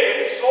thee.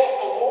 David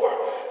sought the Lord.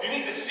 You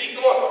need to seek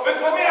the Lord.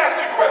 Listen, let me ask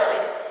you a question.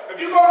 If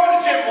you go to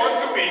the gym once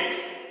a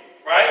week,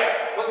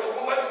 right? Let's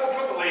go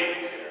put the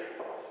ladies here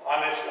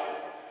on this one.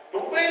 The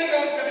lady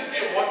goes to the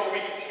gym once a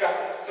week and she got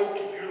this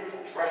silky, beautiful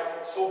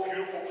dress. It's so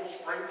beautiful for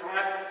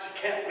springtime. She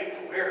can't wait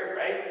to wear it,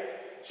 right?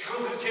 She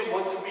goes to the gym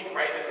once a week,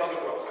 right? This other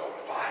girl's going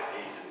 5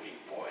 days a week,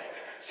 boy.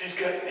 She's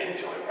getting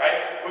into it,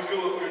 right? Who's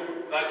going to look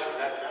good, nicer in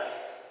that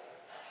dress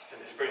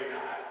in the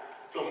springtime?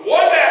 The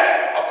one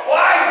that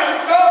applies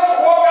herself to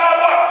what God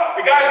wants.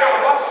 The guy's got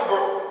a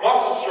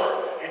muscle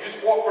shirt. He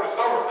just bought for the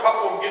summer. A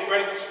couple of them getting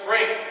ready for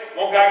spring.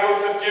 One guy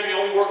goes to the gym. He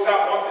only works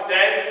out once a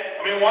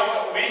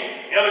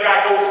week. The other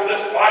guy goes and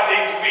lifts 5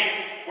 days a week.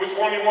 Which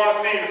one do you want to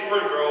see in the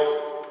spring, girls?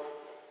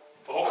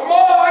 Oh, come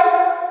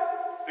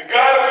on. The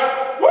guy that was,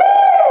 woo!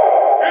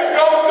 He's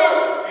going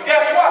through. And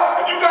guess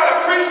what? And you got to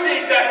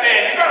appreciate that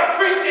man. You got to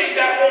appreciate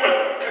that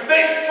woman. Because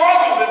they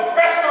struggled and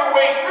pressed their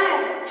way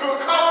through to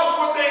accomplish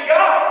what they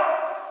got.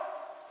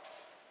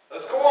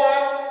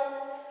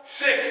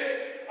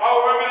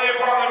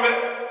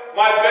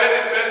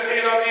 bed,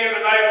 meditate on thee in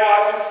the night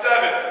watches.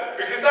 7.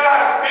 Because thou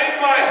hast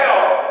been my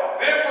help,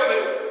 therefore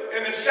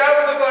in the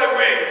shadows of thy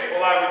wings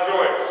will I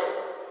rejoice.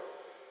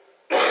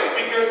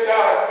 Because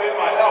thou hast been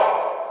my help,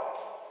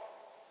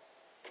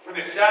 in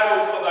the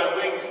shadows of thy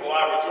wings will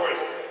I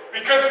rejoice.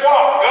 Because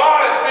what? God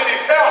has been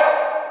his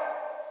help.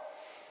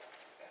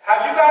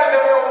 Have you guys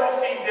ever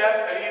almost seen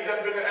death? Have you guys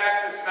ever been in an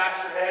accident,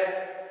 smashed your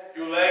head,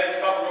 your leg,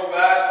 something real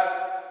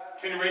bad?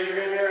 Can you raise your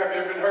hand here? Have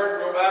you ever been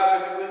hurt real bad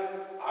physically?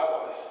 I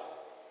was.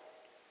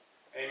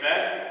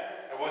 Amen?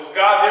 And was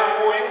God there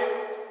for you?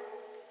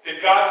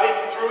 Did God take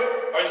you through it?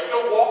 Are you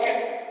still walking?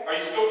 Are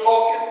you still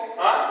talking?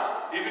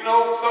 Huh? Even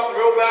though something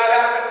real bad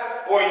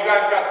happened? Boy, you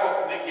guys got to talk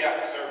to Nicky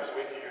after service.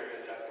 Wait till you hear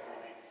his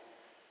testimony.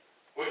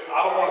 Wait,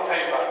 I don't want to tell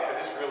you about it because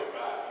it's really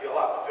bad. He'll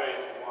have to tell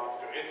you if he wants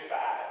to. It's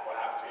bad what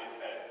happened to his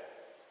head.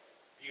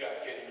 You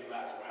guys can't even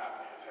imagine what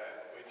happened to his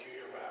head. Wait till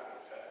you hear what happened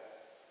to his head.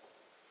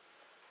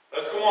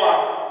 Let's go on.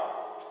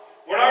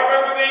 When I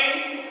remember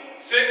thee,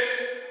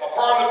 6,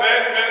 upon the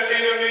bed,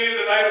 meditate on thee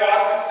in the night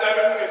watches.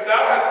 7, because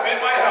thou hast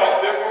been my help,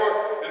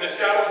 therefore in the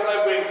shadows of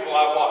thy wings will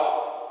I what?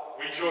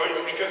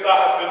 Rejoice, because thou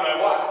hast been my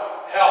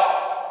what? Help.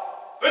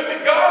 Listen,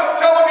 God is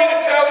telling me to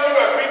tell you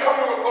as we come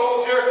to a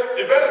close here,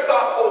 you better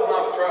stop holding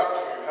on to drugs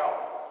for your help.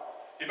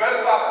 You better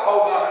stop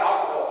holding on to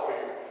alcohol for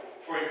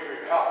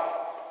your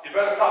help. You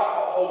better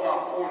stop holding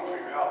on to porn for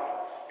your help.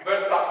 You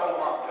better stop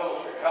holding on to pills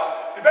for your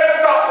help. You better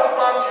stop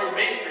holding on to your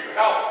mate for your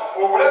help,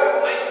 or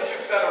whatever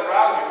relationships that are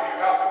around you for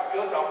your help. Because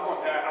listen, I'm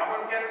going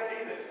to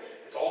guarantee this.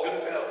 It's all going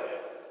to fail you.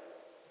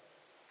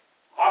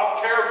 I don't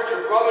care if it's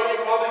your brother,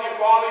 your mother, your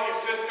father, your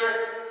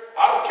sister.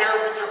 I don't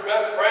care if it's your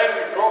best friend,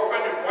 your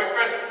girlfriend, your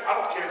boyfriend. I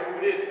don't care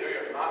who it is. They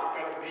are not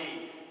going to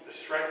be the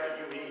strength that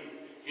you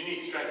need. You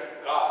need strength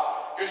from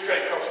God. Your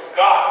strength comes from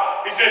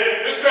God. He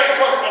said, your strength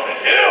comes from the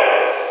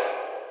hills.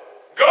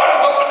 God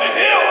is up in the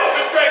hills.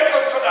 Your strength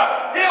comes from the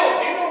hills.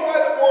 Do you know why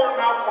that we're in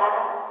Mount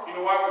Carmel? Do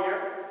you know why we're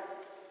here?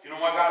 Do you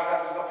know why God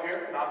has us up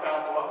here, not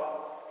down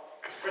below?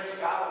 Because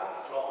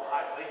principalities dwell in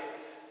high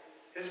places.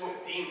 This is where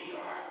the demons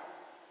are.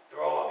 They're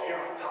all up here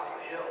on top of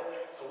the hill.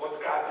 So what's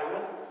God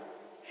doing?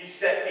 He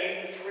set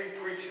 83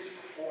 preachers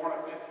for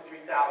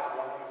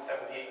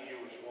 453,178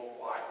 viewers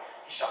worldwide.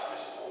 He shot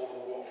missiles all over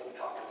the world from the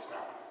top of this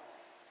mountain.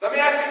 Let me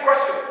ask you a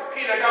question.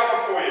 Pete, I got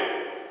one for you.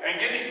 And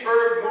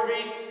Gettysburg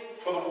movie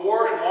for the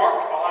war and Mark,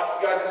 I'll ask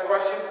you guys this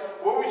question.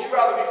 Where would you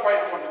rather be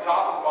fighting from, the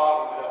top or the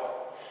bottom of the hill?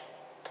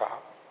 Top.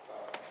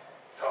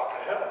 Top of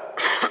the hill.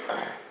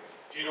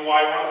 Do you know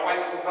why you want to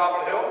fight from the top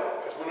of the hill?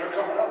 Because when they're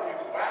coming up, you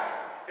can whack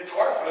them. It's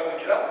hard for them to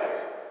get up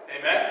there.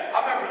 Amen? I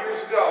remember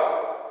years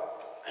ago,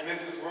 and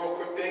this is a real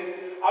quick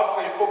thing, I was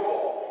playing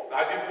football, and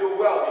I did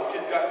real well. These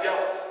kids got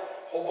jealous.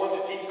 A whole bunch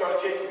of teams started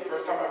chasing me.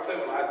 First time I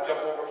played when I had to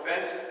jump over a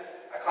fence.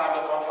 I climbed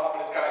up on top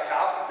of this guy's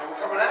house because they were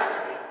coming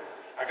after me.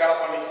 I got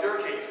up on these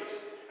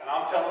staircases, and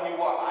I'm telling you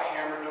what, I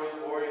hammered those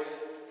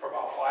boys for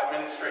about 5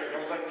 minutes straight.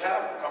 There was like 10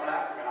 of them coming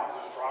after me, and I was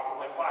just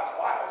dropping like flies.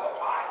 Why? I was up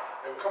high.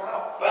 They were coming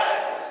up.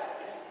 Bang!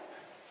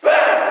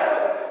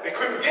 Bang! They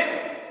couldn't get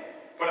me.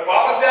 But if I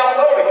was down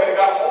low, they could have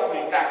got a hold of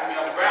me and tackled me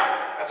on the ground.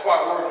 That's why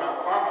we're in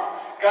Mount Carmel.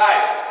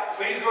 Guys,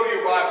 please go to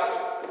your Bibles.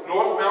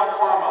 North Mount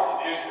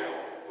Carmel in Israel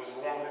was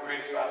one of the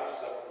greatest battles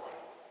ever won.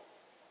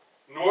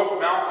 North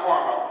Mount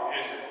Carmel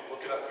in Israel. Look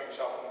it up for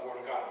yourself in the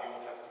Word of God, in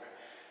the Old Testament.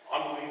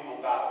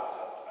 Unbelievable battles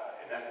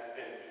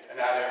in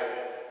that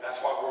area. That's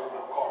why we're in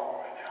Mount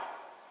Carmel right now.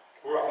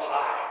 We're up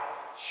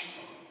high,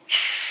 shooting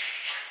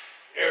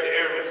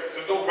air-to-air missiles.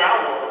 There's no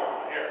ground war going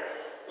on here.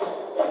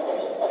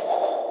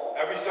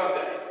 Every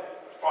Sunday,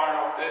 we're firing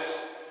off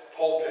this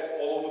pulpit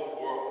all over the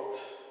world.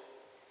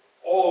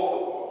 All over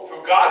the world. For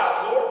God's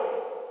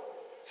glory.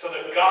 So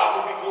that God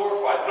will be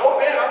glorified. No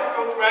man, I'm a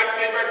filthy rag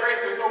saved by grace.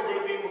 There's no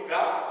good being with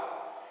God.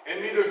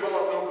 And neither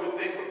dwelleth no good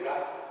thing with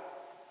God.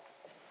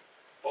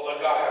 But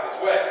let God have his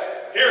way.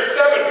 Here's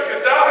 7.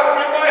 Because thou hast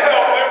been my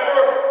help,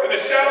 therefore in the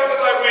shadows of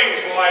thy wings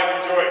will I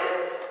rejoice.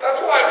 That's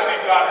why I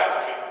believe God has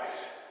wings.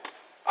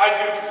 I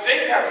do, because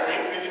Satan has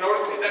wings. Did you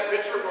notice in that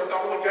picture of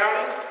Northumberland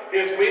County? He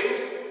has wings,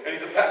 and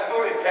he's a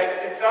pestilence. His head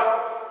sticks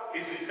up.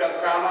 He's got a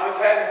crown on his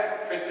head. He's the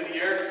prince of the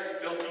air,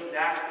 filthy,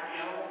 nasty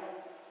animal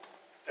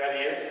that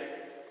he is.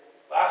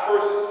 Last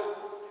verses.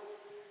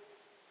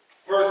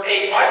 Verse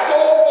 8. My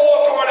soul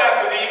falleth hard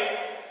after thee,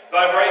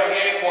 thy right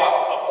hand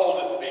what?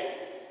 Upholdeth me.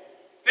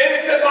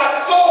 David said, my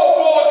soul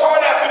falleth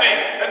hard after thee.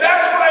 And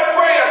that's what I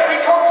pray as we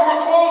come to a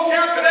close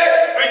here today,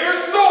 that your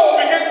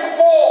soul begins to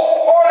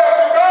fall hard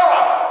after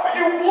God. That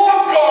you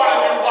want God in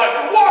your life.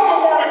 You want the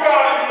Word of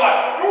God in your life.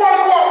 You want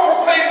to go out and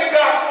proclaim the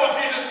gospel of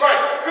Jesus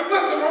Christ. Because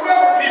listen,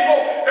 remember people,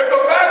 if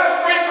the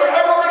magistrates are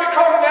ever going to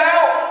come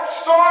now,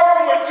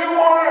 starving with $22.8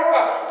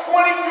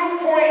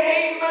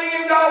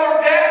 million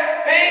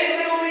debt, they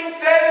literally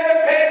said in the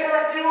paper,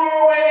 if you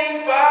owe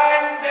any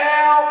fines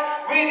now,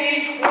 we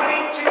need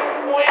 $22.8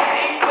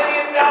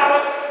 million,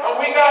 and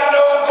we got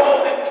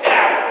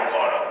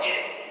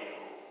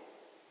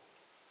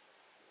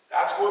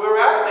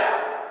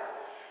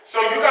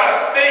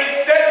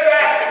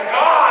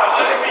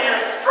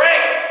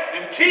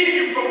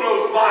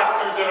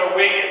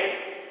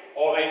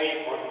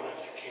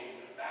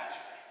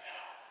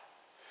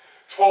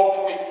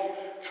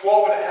 12,500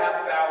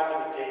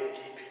 a day to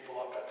keep people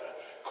up at the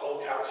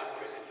Cole Township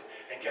Prison.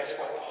 And guess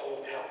what? The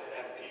whole hotel's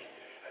empty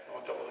at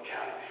North Dublin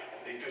County.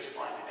 And they just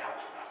find it out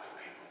they're not going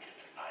to be able to get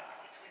their $9.3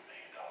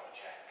 million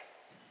check.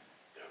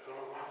 They're going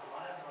to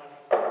find money.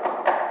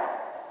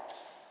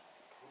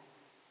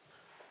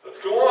 Let's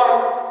go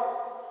on.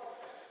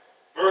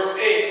 Verse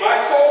 8. My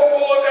soul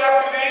falleth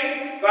after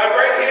thee, thy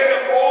right hand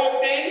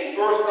upholdeth me.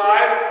 Verse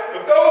 9.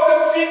 But those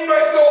that seek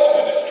my soul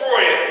to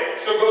destroy it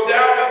shall go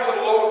down into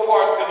the lower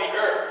parts of the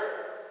earth.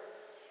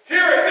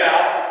 Hear it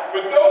now.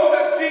 But those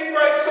that seek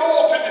my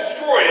soul to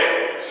destroy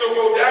it shall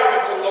go down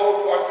into the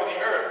lower parts of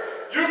the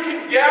earth. You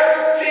can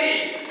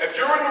guarantee, if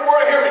you're in the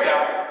Word, hear me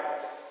now,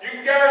 you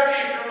can guarantee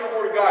if you're in the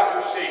Word of God,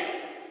 you're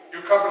safe.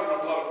 You're covered in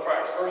the blood of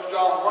Christ. 1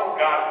 John 1,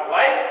 God is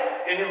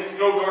light. In him is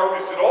no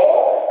darkness at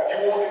all. If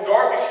you walk in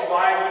darkness, you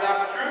lie and do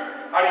not the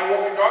truth. How do you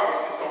walk in darkness?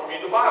 Just don't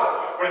read the Bible.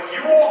 But if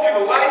you walk in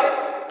the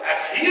light,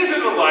 as he is in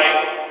the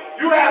light,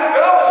 you have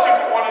fellowship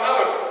with one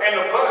another. And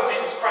the blood of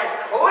Jesus Christ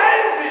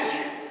cleanses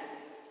you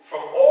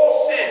from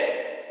all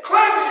sin.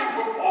 Cleanses you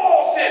from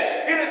all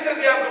sin. He that says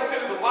he has no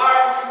sin is a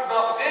liar, and truth is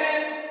not within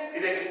him. He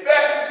that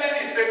confesses sin,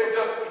 he is faithful and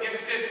just to forgive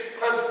his sin,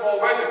 cleanse from all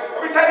righteousness.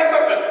 Let me tell you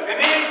something. In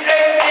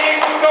these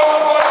who knows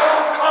what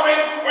is coming,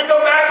 with the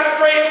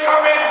magistrates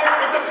coming,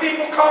 with the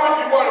people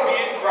coming, you want to be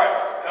in Christ.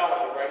 I'm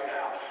telling you right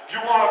now.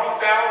 You want to be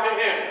found in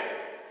him.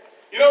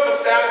 You know the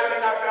saddest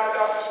thing I found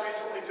out just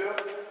recently too?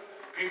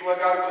 People that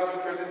got to go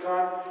through prison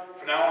time,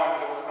 from now on,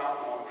 you don't come out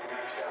and want to bring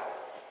that out.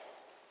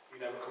 You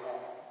never come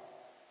home.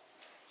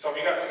 So if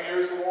you got 2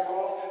 years to walk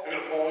off, they're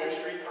going to pull all your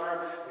street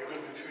time, and you're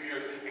going to do 2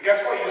 years. And guess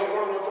what? You don't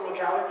go to North Dublin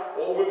County.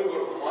 All women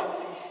go to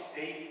Muncie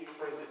State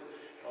Prison,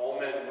 and all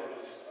men go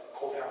to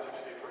Cole Township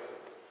State Prison.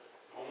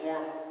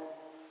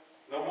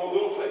 No more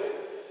little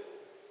places.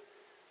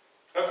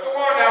 Let's go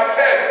on now.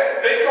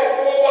 10. They shall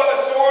fall by the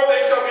sword.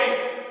 They shall be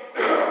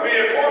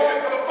a portion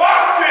for the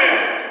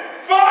foxes.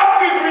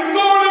 Foxes be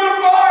sown in the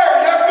fire.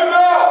 Yes or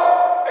no?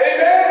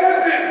 Amen.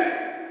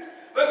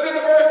 Listen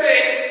to verse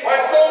 8. My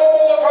soul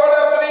falleth hard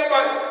after thee.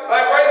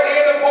 Thy right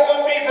hand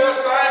upholdeth me. Verse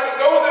 9. But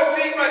those that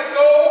seek my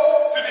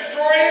soul to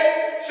destroy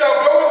it shall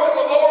go into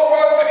the lower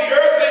parts of the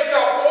earth. They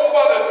shall fall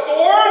by the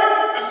sword.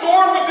 The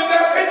sword was in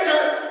that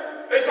picture.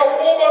 They shall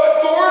fall by the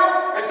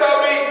sword, and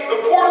shall be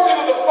the portion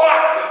of the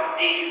foxes,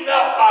 eaten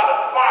up by the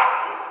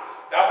foxes.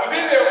 That was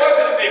in there,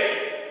 wasn't it, Nikki?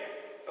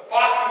 The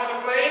foxes in the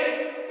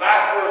flame.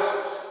 Last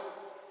verses.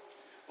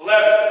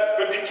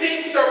 11. But the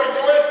king shall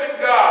rejoice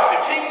in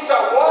God. The king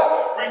shall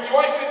what?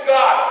 Rejoice in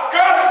God.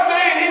 God is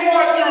saying he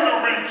wants you to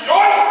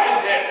rejoice in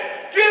him.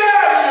 Get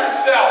out of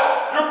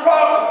yourself. Your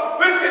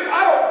problem. Listen,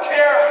 I don't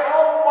care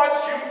how much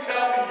you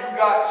tell me you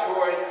got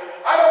joy.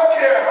 I don't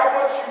care how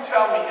much you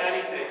tell me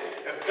anything.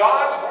 If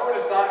God's word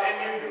is not in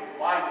you, your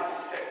mind is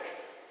sick.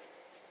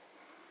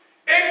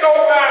 It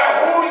don't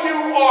matter who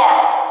you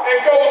are.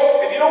 It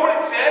goes, and you know what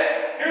it says?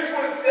 Here's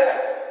what it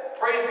says.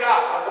 Praise God.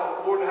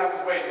 Let the Lord have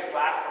his way in this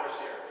last verse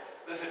here.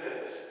 Listen to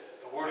this.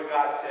 The word of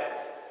God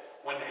says,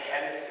 when the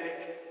head is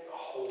sick, the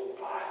whole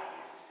body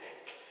is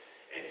sick.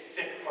 It's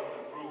sick from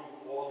the root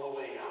all the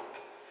way up.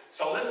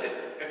 So listen,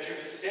 if you're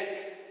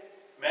sick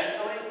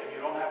mentally, if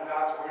you don't have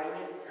God's word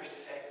in you, you're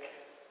sick.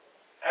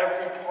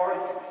 Every part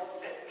of you is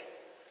sick.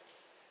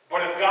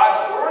 But if God's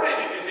word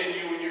in it is in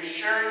you and you're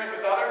sharing it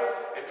with others,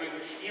 it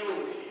brings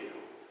healing to you.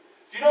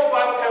 Do you know the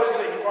Bible tells you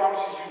that he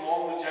promises you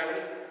long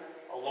longevity?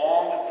 A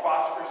long and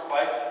prosperous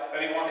life, that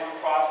he wants to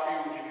prosper you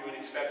and give you an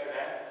expected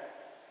end?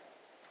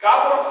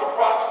 God wants to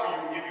prosper you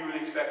and give you an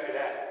expected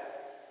end.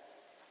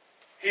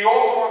 He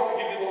also wants to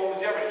give you long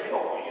longevity. He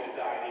don't want you to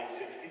die at age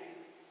 60,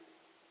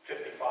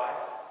 55.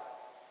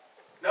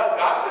 No,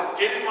 God says,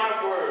 get in my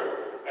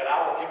word and I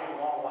will give you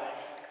long life.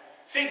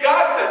 See,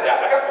 God said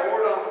that. I got my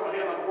word on my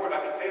hand on the word.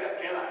 I can say that,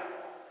 can't I?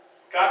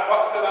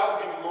 God said, I will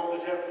give you long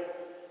longevity.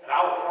 And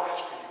I will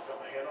prosper you. I've got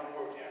my hand on the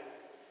word yet.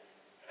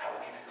 And I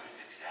will give you good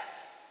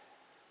success.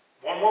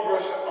 One more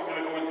verse I'm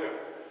going to go into.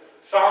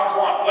 Psalms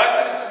 1.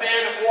 Blessed is the man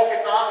that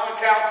walketh not in the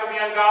counsel of the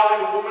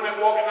ungodly, the woman that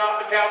walketh not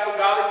in the counsel of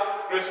the godly,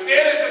 nor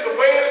standeth in the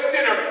way of the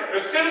sinner, nor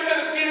sitteth in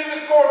the seat of the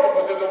scornful,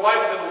 but the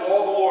delight is in the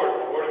law of the Lord,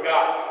 the word of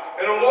God.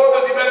 And the Lord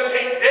does he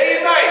meditate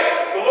day and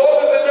night. The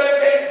Lord does he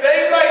meditate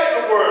day and night in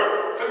the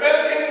word. To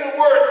meditate in the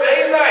word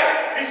day and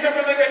night. He shall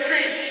be like a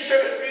tree. She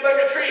shall be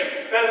like a tree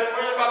that is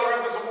planted by the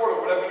rivers of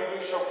water. Whatever you do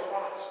shall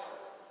prosper.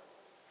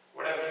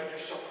 Whatever you do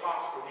shall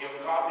prosper. The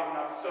ungodly will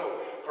not sow,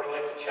 but are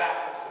like the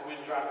chaff which the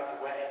wind driveth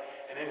away.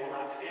 And they will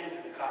not stand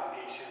in the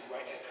congregation of the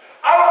righteous.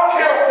 I don't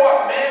care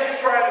what man is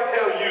trying to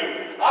tell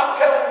you. I'm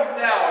telling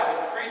you now as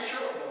a preacher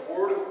of the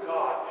word of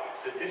God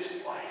that this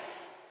is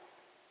life.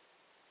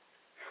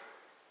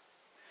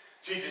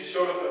 Jesus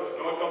showed up at the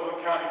North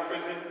Dublin County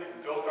Prison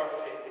and built our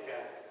faith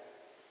again.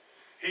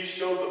 He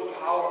showed the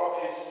power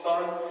of his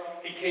Son.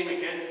 He came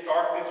against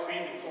darkness. We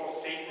even saw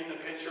Satan in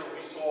the picture.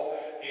 We saw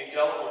the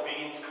angelical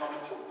beings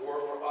coming to war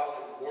for us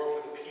and war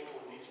for the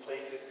people in these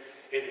places.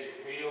 It is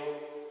real.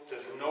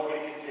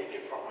 Nobody can take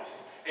it from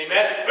us.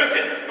 Amen?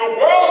 Listen, the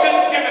world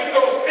didn't give us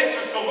those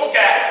pictures to look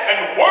at, and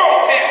the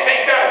world can't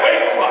take that away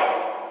from us.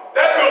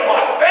 That built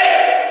my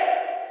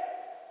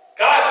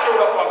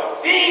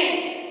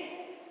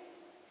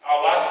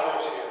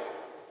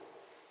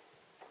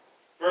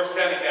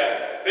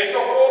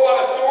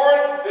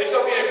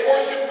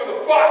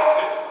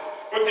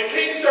the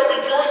king shall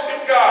rejoice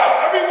in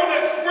God. Everyone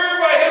that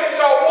swear by him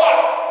shall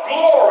what?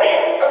 Glory.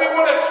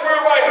 Everyone that swear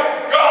by who?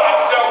 God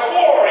shall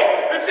glory.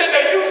 It said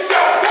that you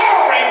shall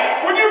glory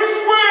when you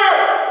swear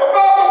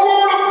about the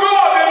word of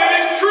God, that it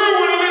is true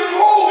and it is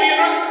holy and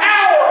there's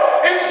power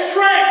and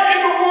strength in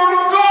the word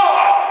of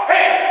God.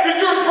 Hey, did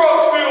your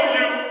drugs fill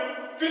you?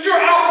 Did your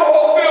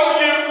alcohol fill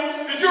you?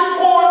 Did your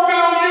porn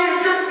fill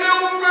you? Did your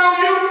pills fill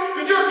you?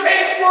 Did your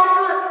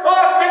caseworker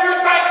and your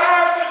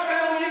psychiatrist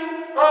fill you?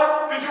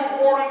 Did your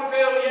warden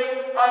fail you?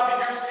 Did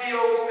your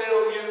COs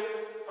fail you?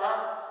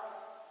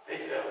 They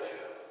failed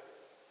you.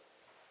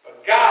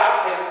 But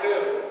God can't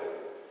fail you.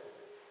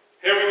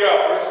 Here we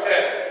go, verse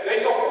 10. They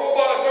shall fall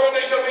upon a sword,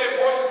 they shall be a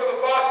portion for the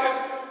foxes.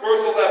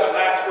 Verse 11,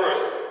 last verse.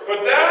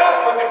 But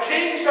the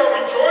king shall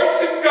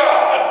rejoice in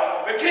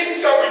God. The king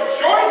shall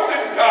rejoice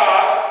in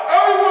God.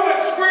 Everyone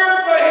that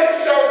sweareth by him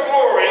shall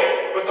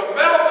glory. But the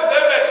mouth of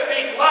them that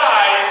speak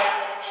lies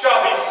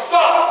shall be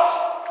stopped.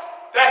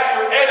 That's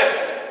your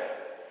enemy.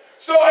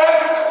 So as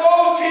we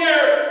close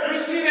here, you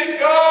see that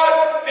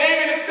God,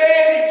 David is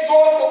saying he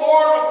sought the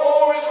Lord with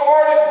all of his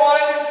heart, his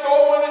mind, his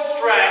soul, and his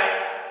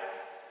strength.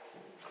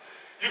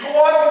 You go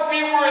on to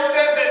see where it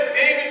says that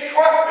David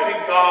trusted in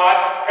God,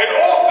 and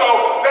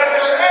also that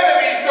your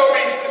enemy shall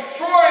be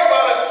destroyed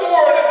by the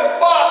sword and the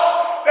fox,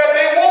 that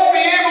they won't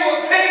be able to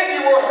take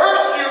you or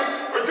hurt you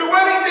or do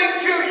anything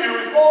to you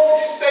as long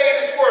as you stay in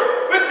his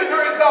word. Listen,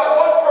 there is not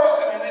one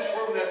person in this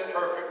room that's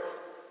perfect.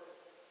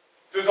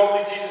 There's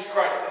only Jesus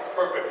Christ that's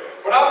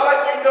perfect. But I'm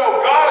letting you know,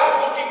 God is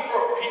looking for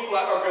people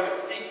that are going to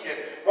seek him.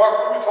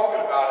 Mark, we were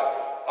talking about it.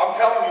 I'm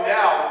telling you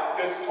now,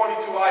 there's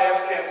 22 IS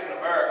camps in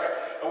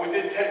America, and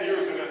within 10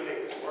 years they're going to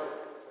take this word.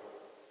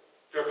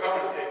 They're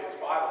coming to take this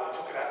Bible. They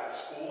took it out of the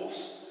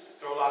schools.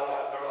 They're allowed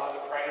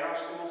to pray in our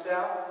schools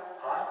now.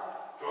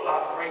 They're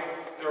allowed to bring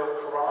their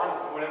Quran and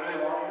do whatever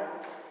they want here.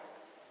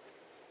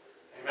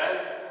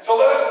 Amen? So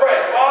let us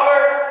pray.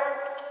 Father,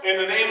 in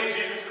the name of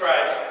Jesus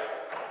Christ,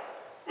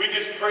 we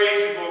just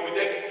praise you, Lord. We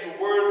thank you for your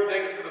word. We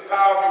thank you for the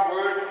power of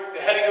your word. The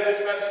heading of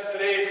this message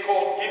today is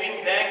called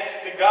Giving Thanks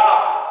to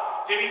God.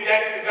 Giving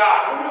thanks to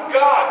God. Who is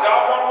God?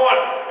 John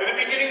 1:1. In the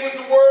beginning was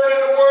the Word,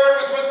 and the Word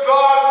was with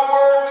God, and the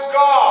Word was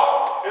God.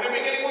 In the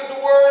beginning was the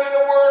Word, and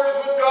the Word was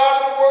with God,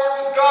 and the Word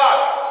was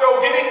God. So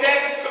giving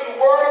thanks to the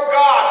Word of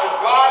God, because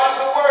God is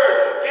the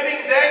Word.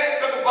 Giving thanks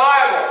to the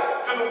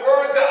Bible, to the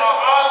words that are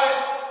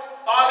honest.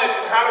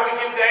 And how do we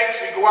give thanks?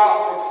 We go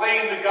out and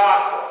proclaim the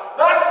gospel.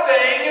 Not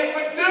saying it,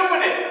 but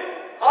doing it.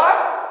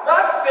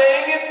 Not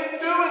saying it, but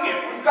doing it.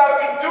 We've got to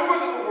be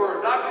doers of the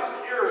word, not just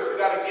hearers. We've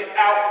got to get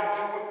out and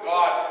do what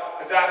God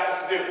has asked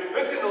us to do.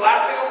 Listen, the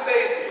last thing I'm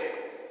saying to you.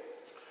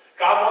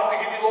 God wants to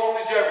give you long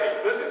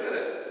longevity. Listen to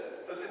this.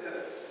 Listen to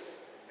this.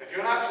 If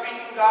you're not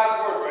speaking God's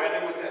word, we're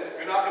ending with this. If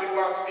you're not going to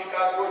go out and speak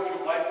God's word,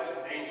 your life is in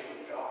danger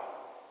with God.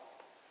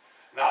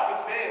 Not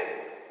with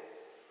man.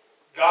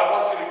 God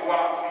wants you to go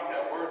out and speak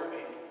that word to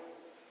people.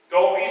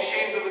 Don't be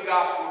ashamed of the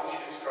gospel of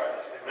Jesus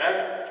Christ.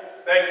 Amen?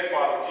 Thank you,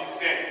 Father, in Jesus'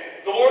 name.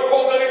 If the Lord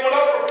calls anyone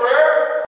up for prayer,